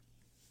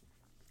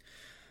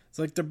 It's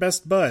like their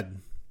best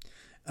bud.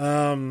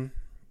 So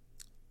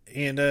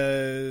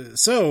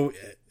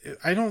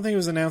I don't think it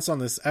was announced on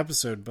this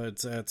episode,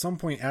 but at some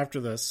point after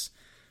this,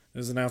 it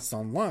was announced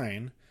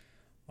online,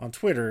 on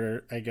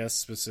Twitter, I guess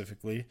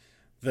specifically,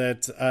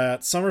 that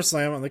at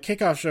SummerSlam on the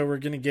kickoff show, we're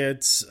going to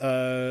get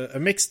a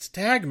mixed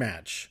tag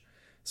match.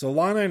 So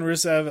Lana and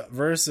Rusev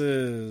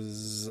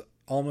versus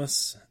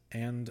Almas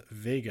and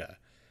Vega.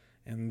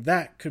 And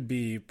that could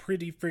be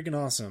pretty freaking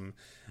awesome.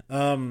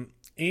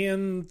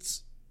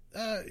 Aiden's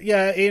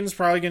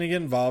probably going to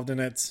get involved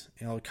in it.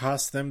 It'll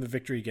cost them the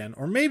victory again.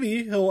 Or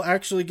maybe he'll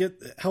actually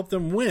help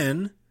them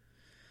win.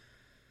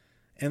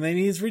 And then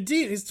he's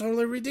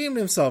totally redeemed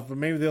himself. But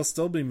maybe they'll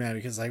still be mad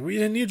because, like, we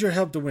didn't need your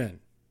help to win.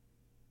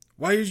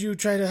 Why did you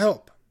try to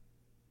help?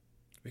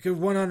 We could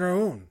have won on our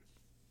own.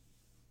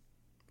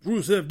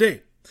 Rusev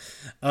Day.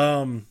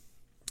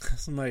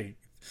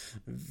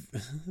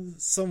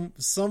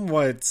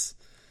 Somewhat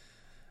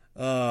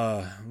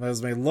that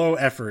was my low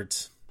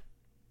effort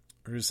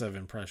Rusev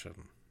impression.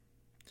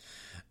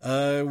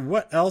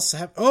 What else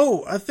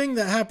a thing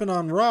that happened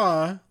on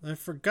Raw I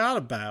forgot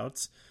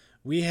about.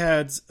 We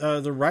had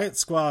the Riot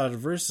Squad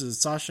versus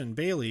Sasha and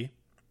Bayley.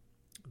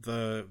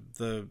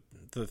 The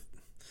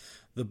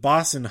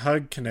Boss and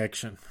Hug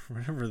Connection,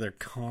 whatever they're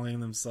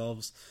calling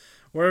themselves,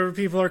 whatever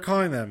people are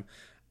calling them.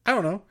 I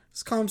don't know.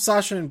 Let's call them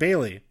Sasha and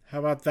Bayley. How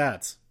about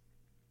that?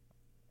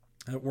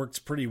 It works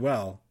pretty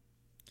well.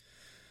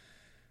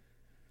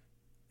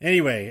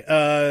 Anyway,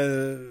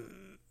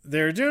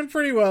 they're doing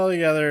pretty well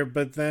together,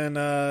 but then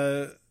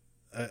a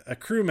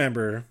crew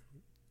member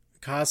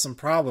caused some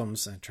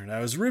problems, and it turned out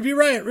it was Ruby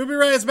Riott. Ruby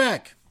Riott's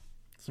back.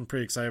 So I'm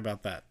pretty excited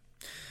about that.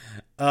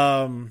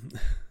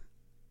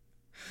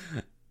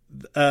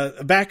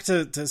 Back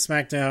to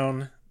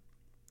SmackDown.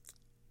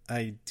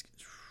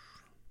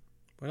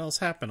 What else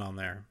happened on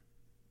there?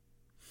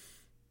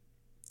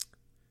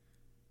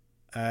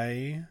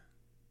 I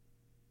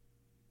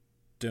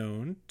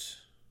don't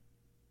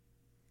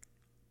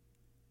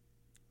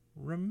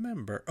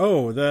remember.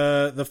 Oh,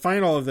 the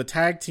final of the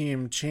tag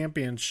team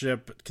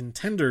championship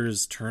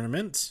contenders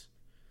tournament.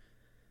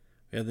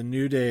 We had the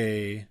New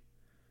Day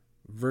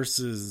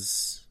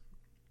versus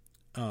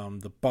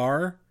the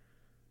Bar.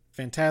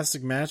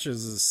 Fantastic match. It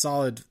was a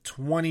solid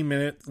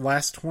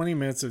last 20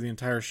 minutes of the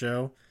entire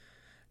show.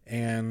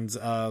 And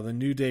the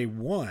New Day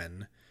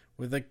won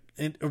with a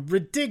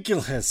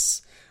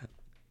ridiculous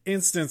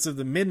instance of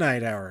the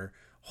Midnight Hour.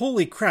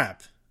 Holy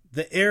crap.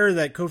 The air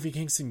that Kofi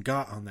Kingston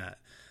got on that.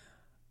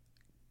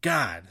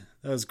 God,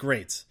 that was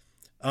great.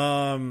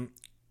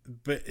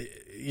 But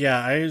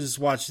yeah, I just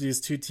watched these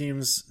two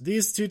teams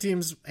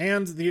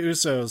and the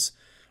Usos,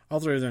 all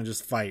three of them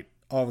just fight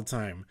all the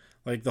time.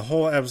 Like the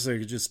whole episode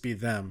could just be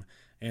them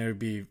and it would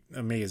be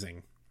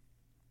amazing.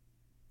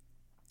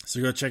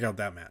 So go check out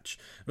that match.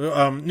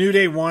 New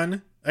Day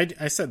won.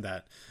 I said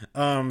that.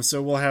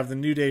 So we'll have the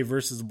New Day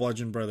versus the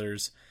Bludgeon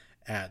Brothers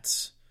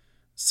at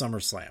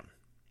SummerSlam.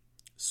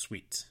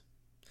 Sweet.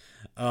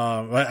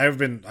 I've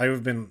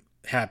been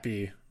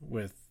happy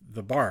with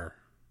the Bar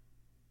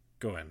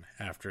going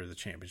after the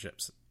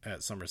championships at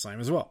SummerSlam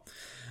as well.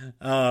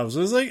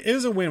 So it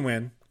was a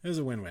win-win. It was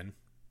a win-win.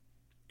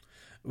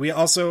 We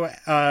also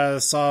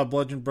saw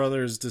Bludgeon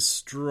Brothers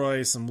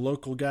destroy some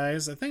local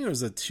guys. I think it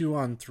was a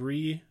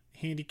 2-on-3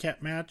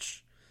 handicap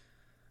match.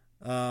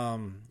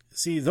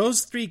 See,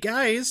 those three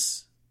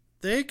guys,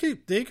 they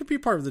could be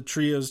part of the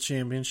Trios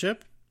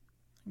Championship.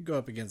 Go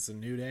up against the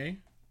New Day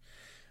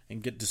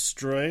and get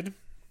destroyed.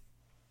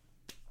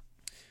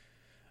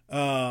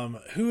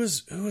 Who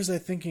was I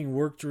thinking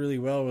worked really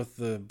well with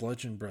the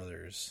Bludgeon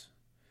Brothers?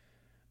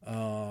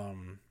 I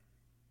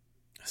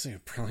think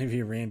it'd probably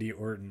be Randy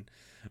Orton.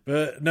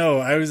 But no,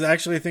 I was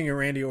actually thinking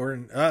Randy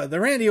Orton. The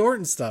Randy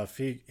Orton stuff.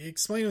 He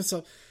explained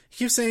himself. He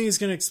keeps saying he's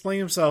going to explain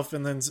himself,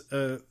 and then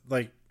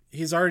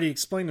he's already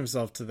explained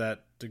himself to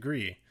that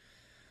degree.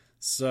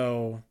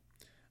 So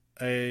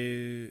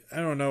I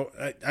don't know.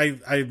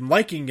 I'm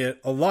liking it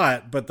a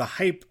lot, but the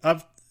hype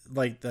up,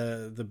 like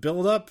the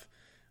build up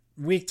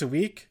week to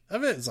week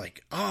of it is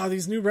like,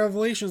 these new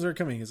revelations are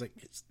coming. He's like,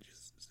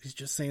 he's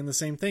just saying the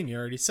same thing he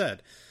already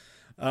said.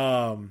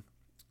 But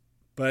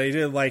I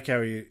did like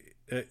how he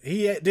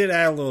did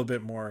add a little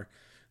bit more.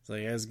 It's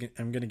like,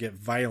 I'm going to get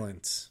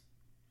violent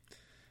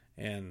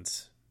and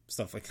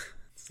stuff like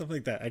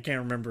that. I can't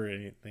remember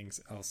anything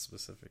else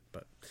specific,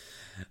 but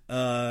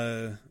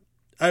during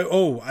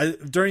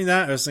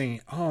that I was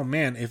thinking, oh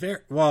man,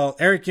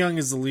 Eric Young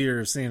is the leader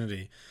of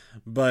Sanity,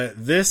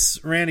 but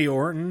this Randy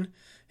Orton,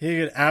 he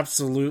could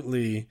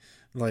absolutely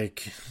be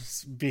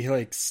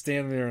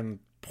standing there and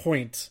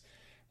point,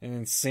 and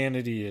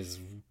Insanity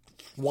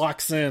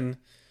locks in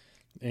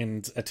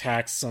and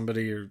attacks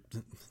somebody or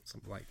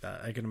something like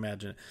that. I can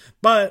imagine it.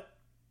 But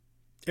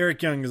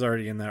Eric Young is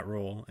already in that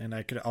role, and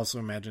I could also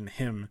imagine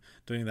him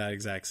doing that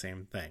exact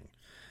same thing.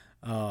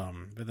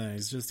 But then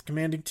he's just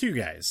commanding 2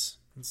 guys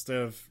instead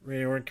of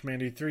Randy Orton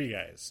commanding 3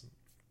 guys.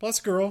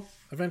 Plus girl,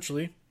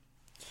 eventually.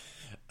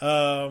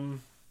 So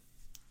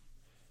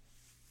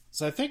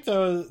I think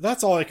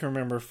that's all I can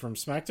remember from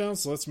SmackDown.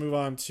 So let's move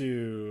on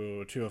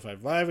to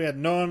 205 Live. We had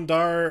Noam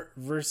Dar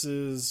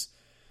versus...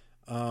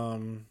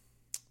 who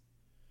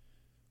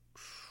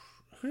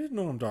did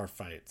Noam Dar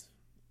fight?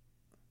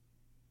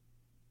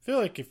 I feel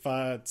like he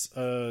fought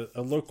a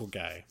local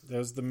guy. That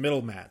was the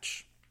middle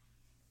match.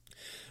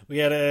 We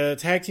had a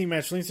tag team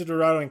match, Lince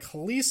Dorado and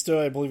Kalisto,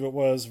 I believe it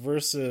was,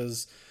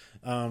 versus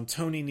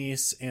Tony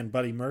Nese and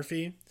Buddy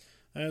Murphy.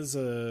 That was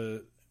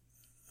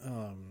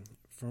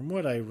from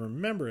what I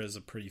remember, is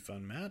a pretty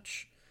fun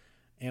match.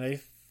 And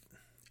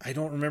I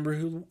don't remember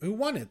who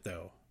won it,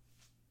 though.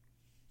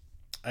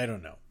 I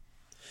don't know.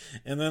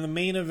 And then the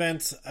main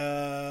event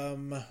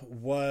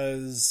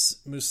was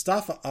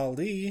Mustafa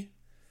Ali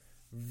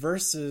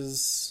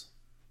versus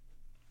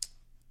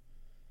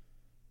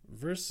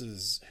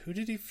who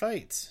did he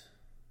fight?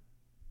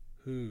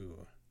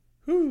 Who?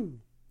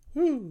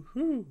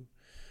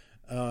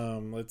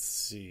 Let's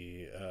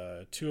see.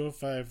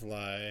 205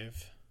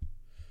 Live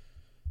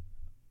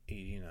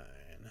 89.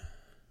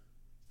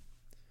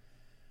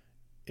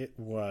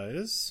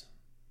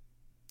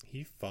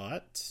 He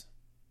fought.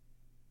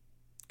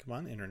 Come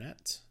on,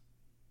 internet.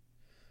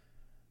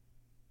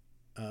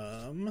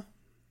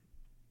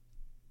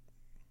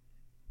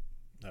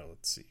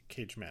 Let's see.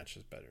 Cage match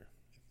is better,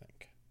 I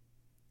think.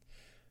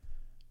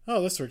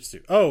 Oh, this works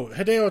too. Oh,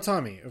 Hideo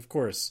Itami, of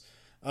course.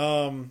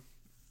 Hideo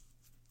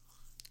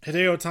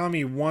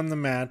Itami won the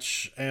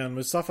match, and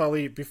Mustafa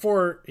Ali,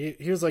 before,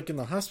 he was in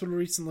the hospital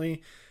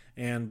recently,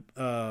 and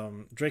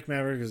Drake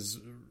Maverick is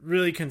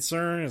really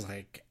concerned. He's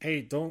like, hey,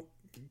 don't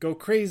go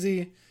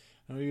crazy.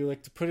 I know you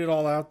like to put it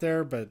all out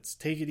there, but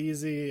take it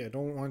easy. I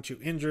don't want you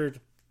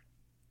injured.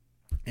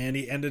 And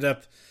he ended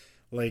up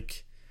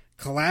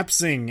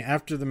collapsing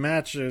after the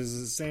match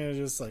as Santa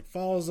just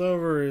falls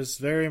over, is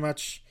very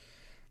much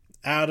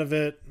out of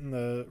it, and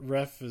the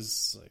ref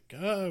is like,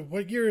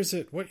 what year is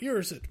it? What year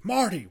is it?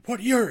 Marty,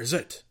 what year is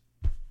it?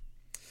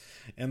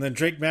 And then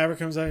Drake Maverick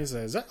comes out and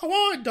says, "Come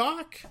on,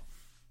 Doc.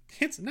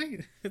 It's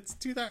night. It's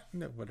 2000.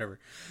 No, whatever."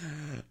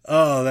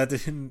 Oh, that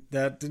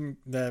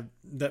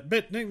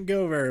bit didn't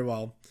go very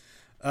well.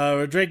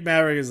 Drake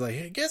Maverick is like,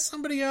 "Hey, get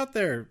somebody out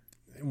there,"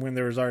 when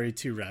there was already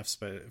 2 refs,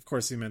 but of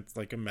course he meant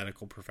like a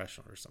medical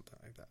professional or something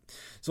like that.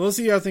 So we'll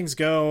see how things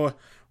go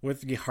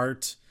with the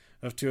heart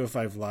of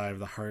 205 Live.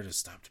 The heart has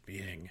stopped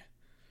beating.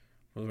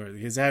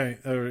 He's having,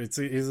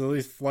 he's at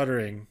least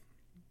fluttering.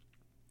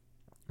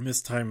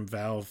 Mistimed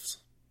valves.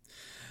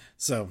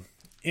 So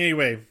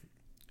anyway,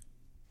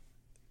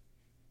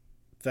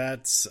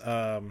 that's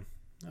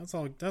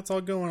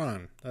all going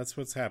on. That's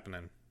what's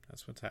happening.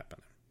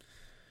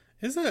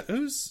 Is that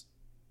who's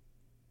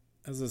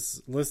as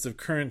this list of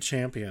current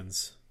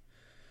champions?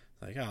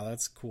 Like, oh,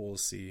 that's cool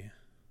to see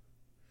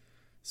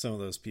some of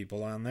those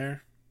people on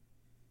there.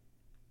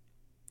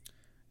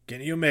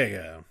 Kenny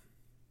Omega,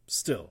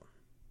 still.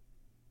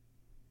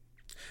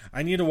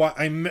 I need to watch.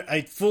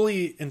 I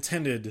fully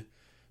intended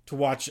to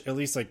watch at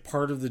least like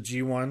part of the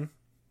G1,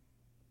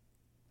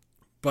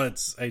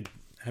 but I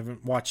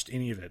haven't watched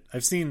any of it.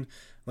 I've seen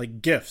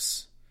like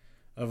GIFs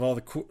of all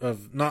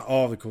the not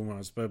all the cool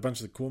moments, but a bunch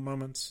of the cool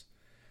moments.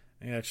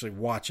 I need to actually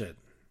watch it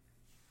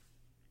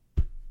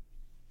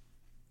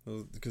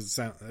because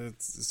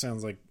it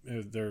sounds like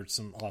there are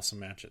some awesome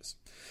matches.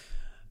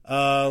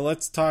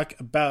 Let's talk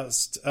about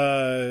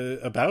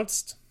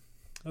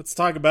Let's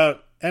talk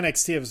about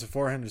NXT episode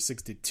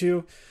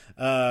 462.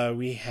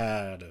 We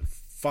had a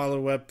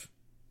follow-up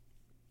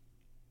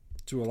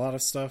to a lot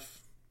of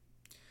stuff.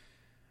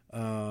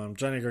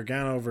 Johnny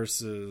Gargano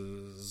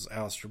versus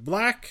Aleister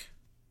Black.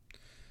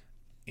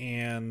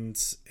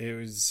 And it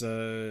was,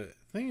 I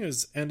think it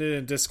was ended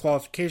in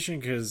disqualification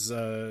because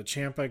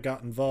Ciampa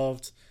got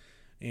involved.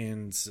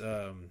 And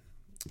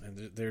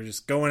they're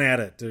just going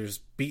at it. They're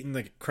just beating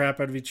the crap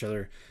out of each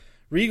other.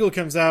 Regal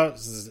comes out,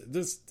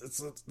 says,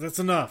 that's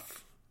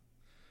enough.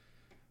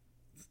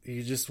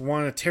 You just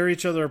want to tear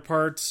each other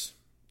apart.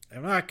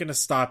 I'm not going to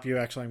stop you.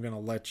 Actually, I'm going to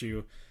let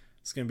you.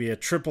 It's going to be a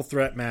triple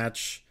threat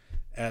match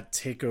at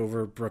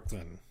TakeOver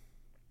Brooklyn.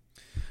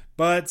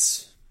 But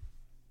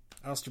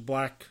Aleister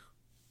Black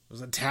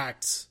was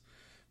attacked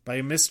by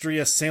a mystery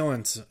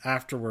assailant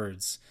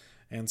afterwards.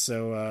 And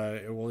so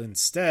it will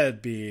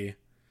instead be...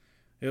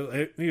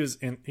 He was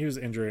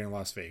injured in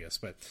Las Vegas.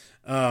 But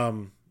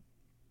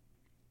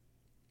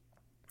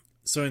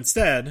so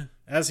instead,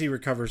 as he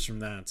recovers from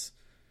that...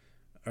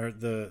 or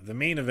the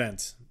main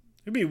event.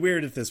 It'd be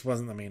weird if this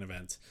wasn't the main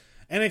event.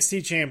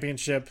 NXT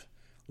Championship,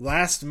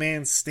 last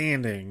man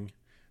standing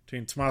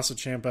between Tommaso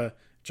Ciampa,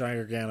 Johnny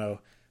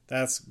Gargano.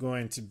 That's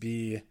going to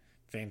be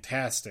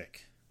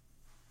fantastic.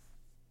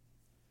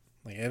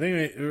 Like I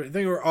think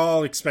we're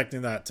all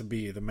expecting that to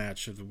be the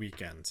match of the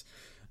weekend.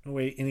 No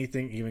way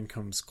anything even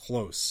comes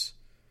close.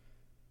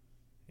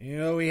 You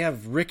know, we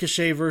have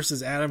Ricochet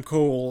versus Adam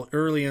Cole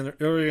earlier in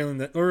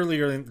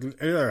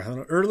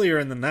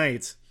the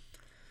night.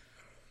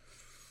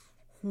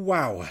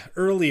 Wow,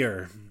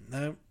 earlier.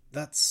 That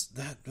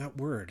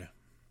word.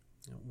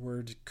 That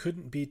word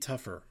couldn't be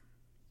tougher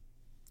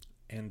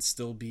and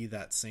still be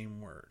that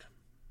same word.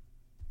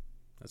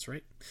 That's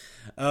right.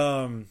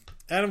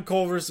 Adam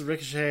Cole versus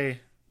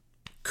Ricochet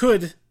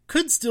could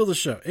steal the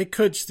show. It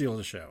could steal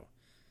the show.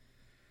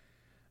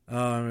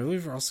 I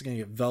believe we're also going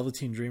to get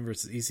Velveteen Dream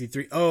versus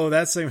EC3. Oh,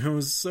 that segment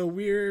was so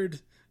weird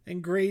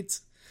and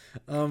great.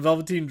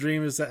 Velveteen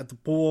Dream is at the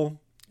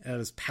pool. At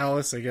his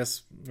palace, I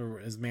guess, or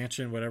his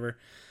mansion, whatever.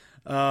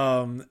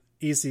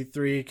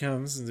 EC3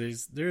 comes and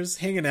they're just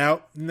hanging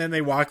out, and then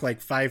they walk like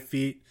 5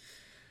 feet.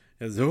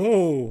 As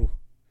were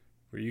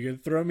you gonna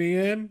throw me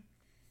in?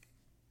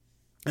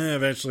 And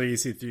eventually,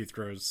 EC3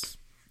 throws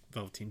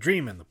Velveteen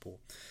Dream in the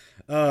pool.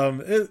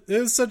 It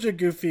was such a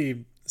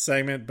goofy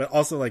segment, but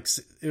also like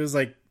it was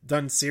like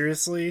done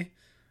seriously,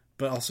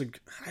 but also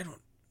I don't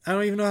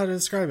even know how to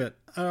describe it.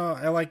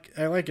 I like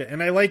it,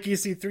 and I like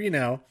EC3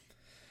 now.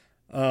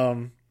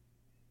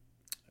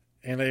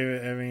 And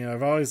I mean,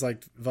 I've always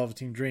liked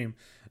Velveteen Dream.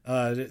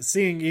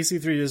 Seeing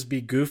EC3 just be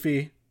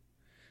goofy,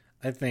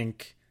 I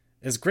think,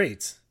 is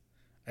great.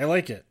 I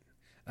like it.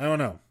 I don't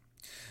know.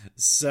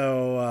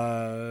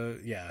 So,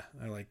 yeah,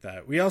 I like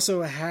that. We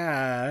also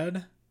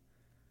had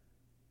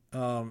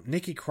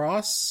Nikki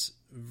Cross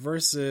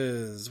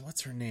versus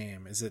what's her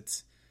name? Is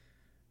it?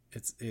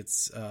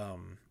 It's a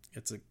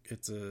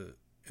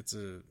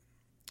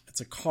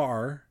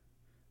car.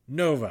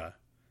 Nova,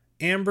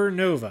 Amber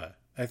Nova,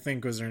 I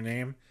think was her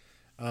name.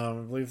 I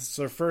believe it's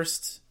her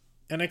first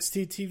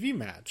NXT TV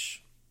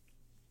match.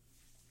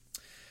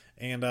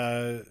 And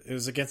it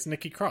was against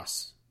Nikki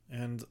Cross.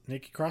 And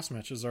Nikki Cross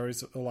matches are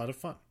always a lot of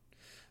fun.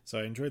 So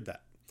I enjoyed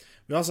that.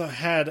 We also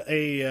had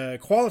a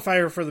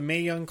qualifier for the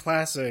Mae Young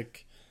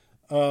Classic.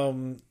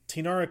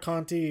 Tinara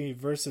Conti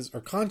versus...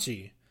 Or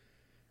Conchi.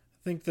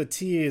 I think the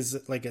T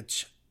is like a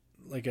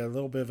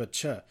little bit of a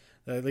ch.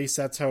 At least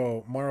that's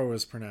how Mara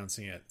was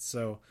pronouncing it.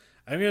 So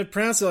I'm going to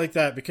pronounce it like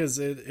that because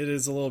it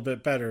is a little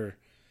bit better.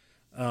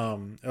 At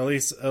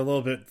least a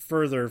little bit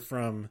further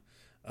from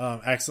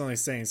accidentally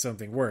saying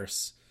something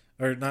worse.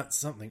 Or not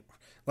something...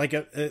 like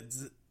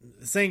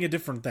saying a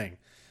different thing.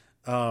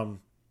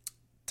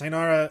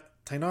 Tainara.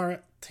 I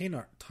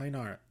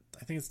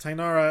think it's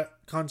Tainara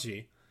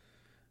Kanji.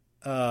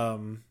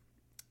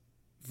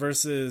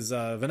 Versus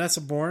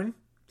Vanessa Bourne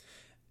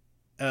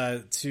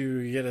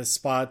to get a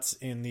spot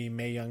in the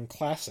Mae Young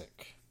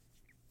Classic,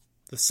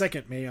 the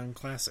second Mae Young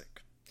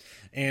Classic,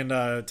 and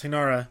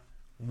Tainara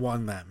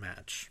won that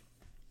match.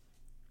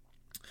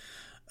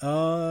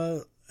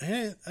 I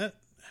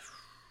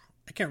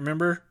can't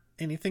remember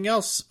anything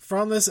else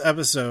from this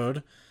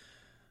episode,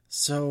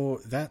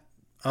 so that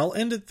I'll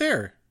end it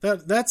there.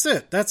 That's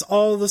it. That's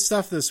all the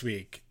stuff this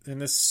week in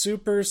this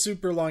super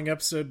long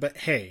episode. But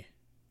hey,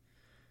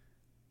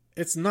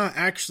 it's not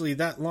actually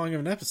that long of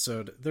an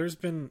episode. There's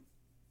been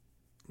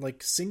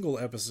like single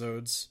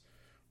episodes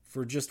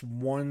for just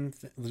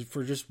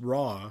for just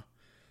Raw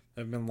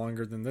that have been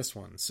longer than this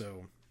one.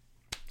 So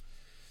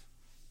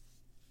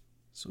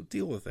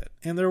deal with it.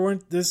 And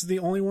this is the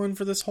only one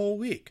for this whole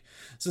week.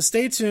 So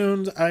stay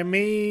tuned. I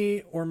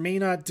may or may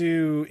not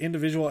do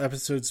individual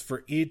episodes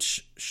for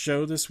each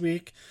show this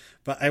week,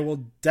 but I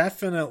will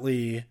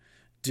definitely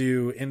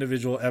do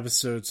individual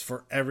episodes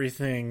for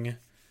everything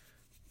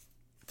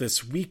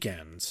this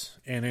weekend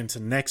and into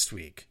next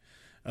week.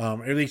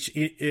 At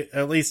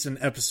least an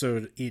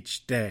episode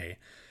each day,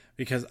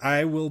 because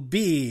I will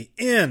be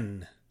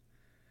in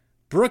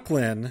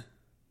Brooklyn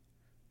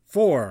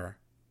for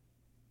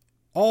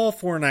all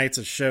 4 nights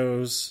of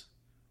shows.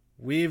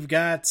 We've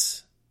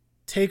got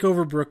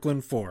TakeOver Brooklyn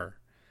 4.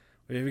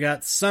 We've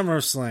got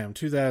SummerSlam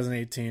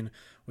 2018.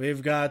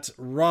 We've got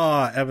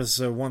Raw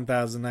episode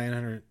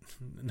 1900.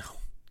 No,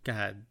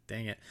 god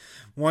dang it.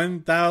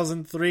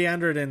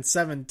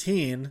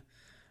 1317,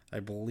 I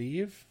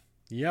believe.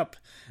 Yep.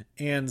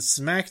 And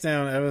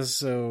SmackDown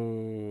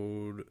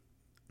episode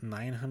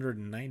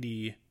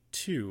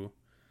 992.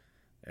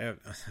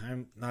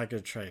 I'm not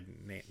going to try to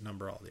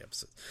number all the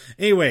episodes.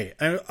 Anyway,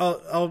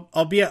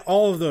 I'll be at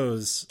all of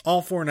those,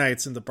 all 4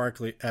 nights in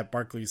at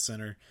Barclays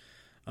Center.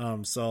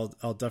 So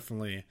I'll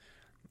definitely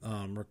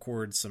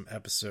record some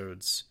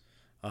episodes,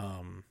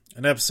 an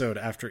episode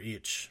after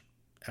each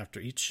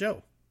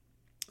show.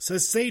 So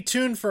stay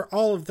tuned for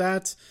all of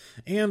that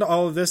and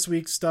all of this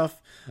week's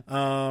stuff.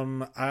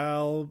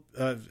 I'll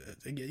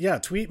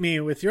tweet me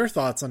with your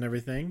thoughts on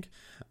everything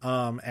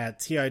at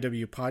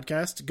TIW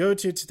Podcast. Go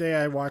to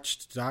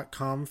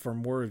todayiwatched.com for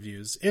more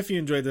reviews. If you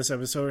enjoyed this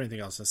episode or anything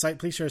else on the site,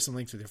 please share some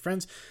links with your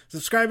friends.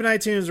 Subscribe in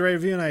iTunes, rate,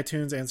 review in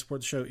iTunes, and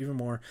support the show even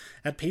more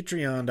at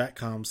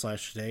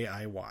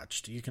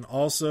patreon.com/todayiwatched. You can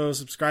also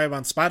subscribe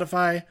on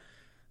Spotify,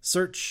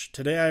 search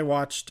Today I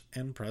Watched,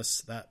 and press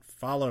that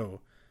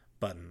follow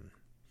button.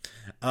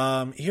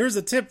 Here's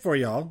a tip for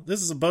y'all.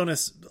 This is a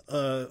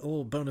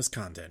little bonus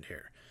content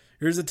here.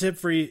 Here's a tip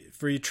for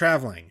you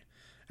traveling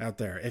out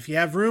there. If you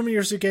have room in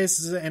your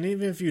suitcases, and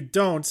even if you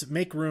don't,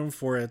 make room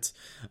for it.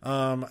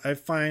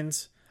 I've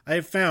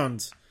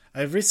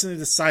recently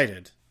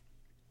decided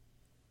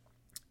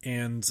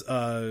and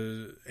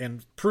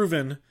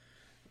proven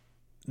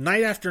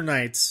night after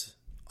night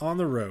on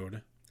the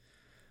road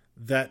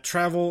that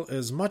travel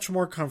is much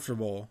more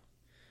comfortable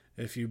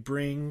if you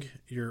bring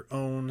your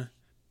own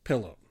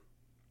pillow.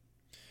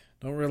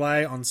 Don't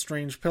rely on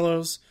strange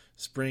pillows.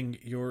 Just bring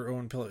your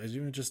own pillow.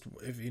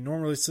 If you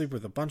normally sleep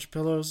with a bunch of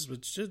pillows,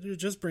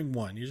 just bring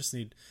one. You just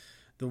need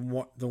the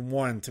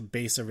one to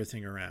base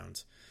everything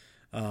around.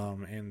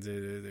 And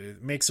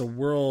it makes a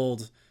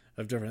world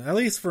of difference, at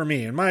least for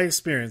me, in my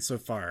experience so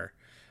far.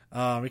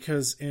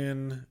 Because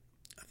I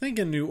think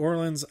in New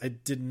Orleans, I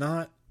did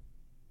not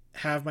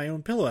have my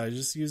own pillow. I was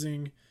just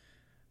using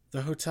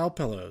the hotel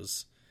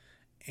pillows.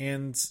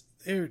 And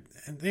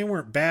they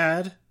weren't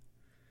bad,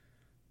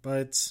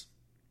 but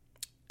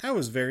I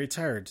was very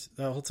tired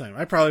the whole time.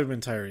 I probably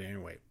been tired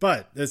anyway,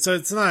 but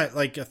it's not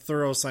like a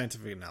thorough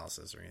scientific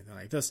analysis or anything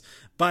like this.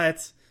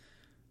 But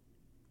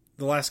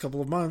the last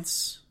couple of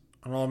months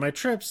on all my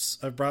trips,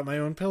 I've brought my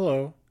own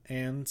pillow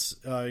and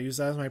use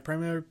that as my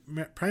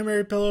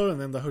primary pillow, and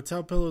then the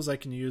hotel pillows I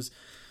can use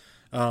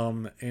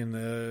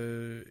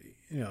in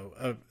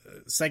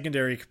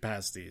secondary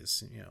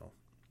capacities.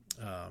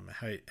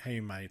 How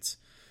you might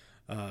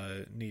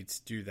need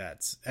to do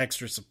that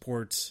extra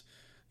support.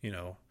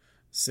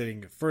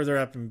 Sitting further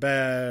up in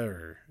bed,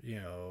 or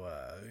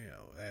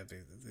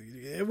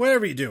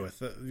whatever you do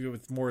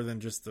with more than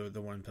just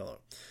the one pillow.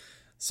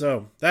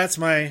 So that's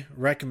my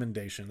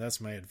recommendation.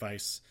 That's my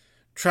advice.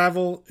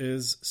 Travel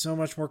is so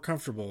much more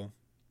comfortable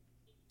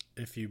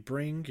if you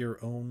bring your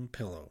own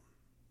pillow.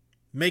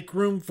 Make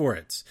room for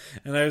it.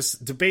 And I was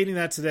debating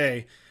that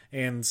today,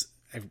 and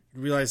I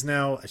realize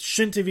now it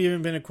shouldn't have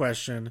even been a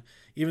question,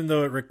 even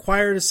though it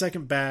required a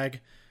second bag.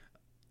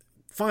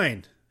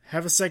 Fine,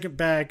 have a second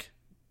bag.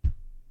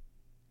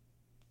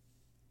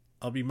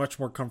 I'll be much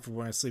more comfortable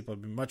when I sleep. I'll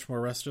be much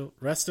more rested.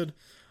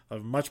 I'll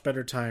have a much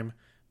better time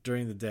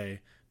during the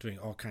day doing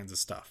all kinds of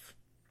stuff.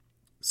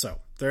 So,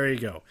 there you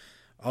go.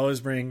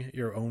 Always bring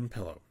your own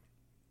pillow.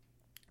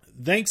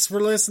 Thanks for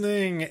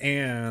listening,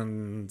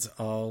 and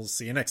I'll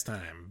see you next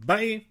time.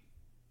 Bye!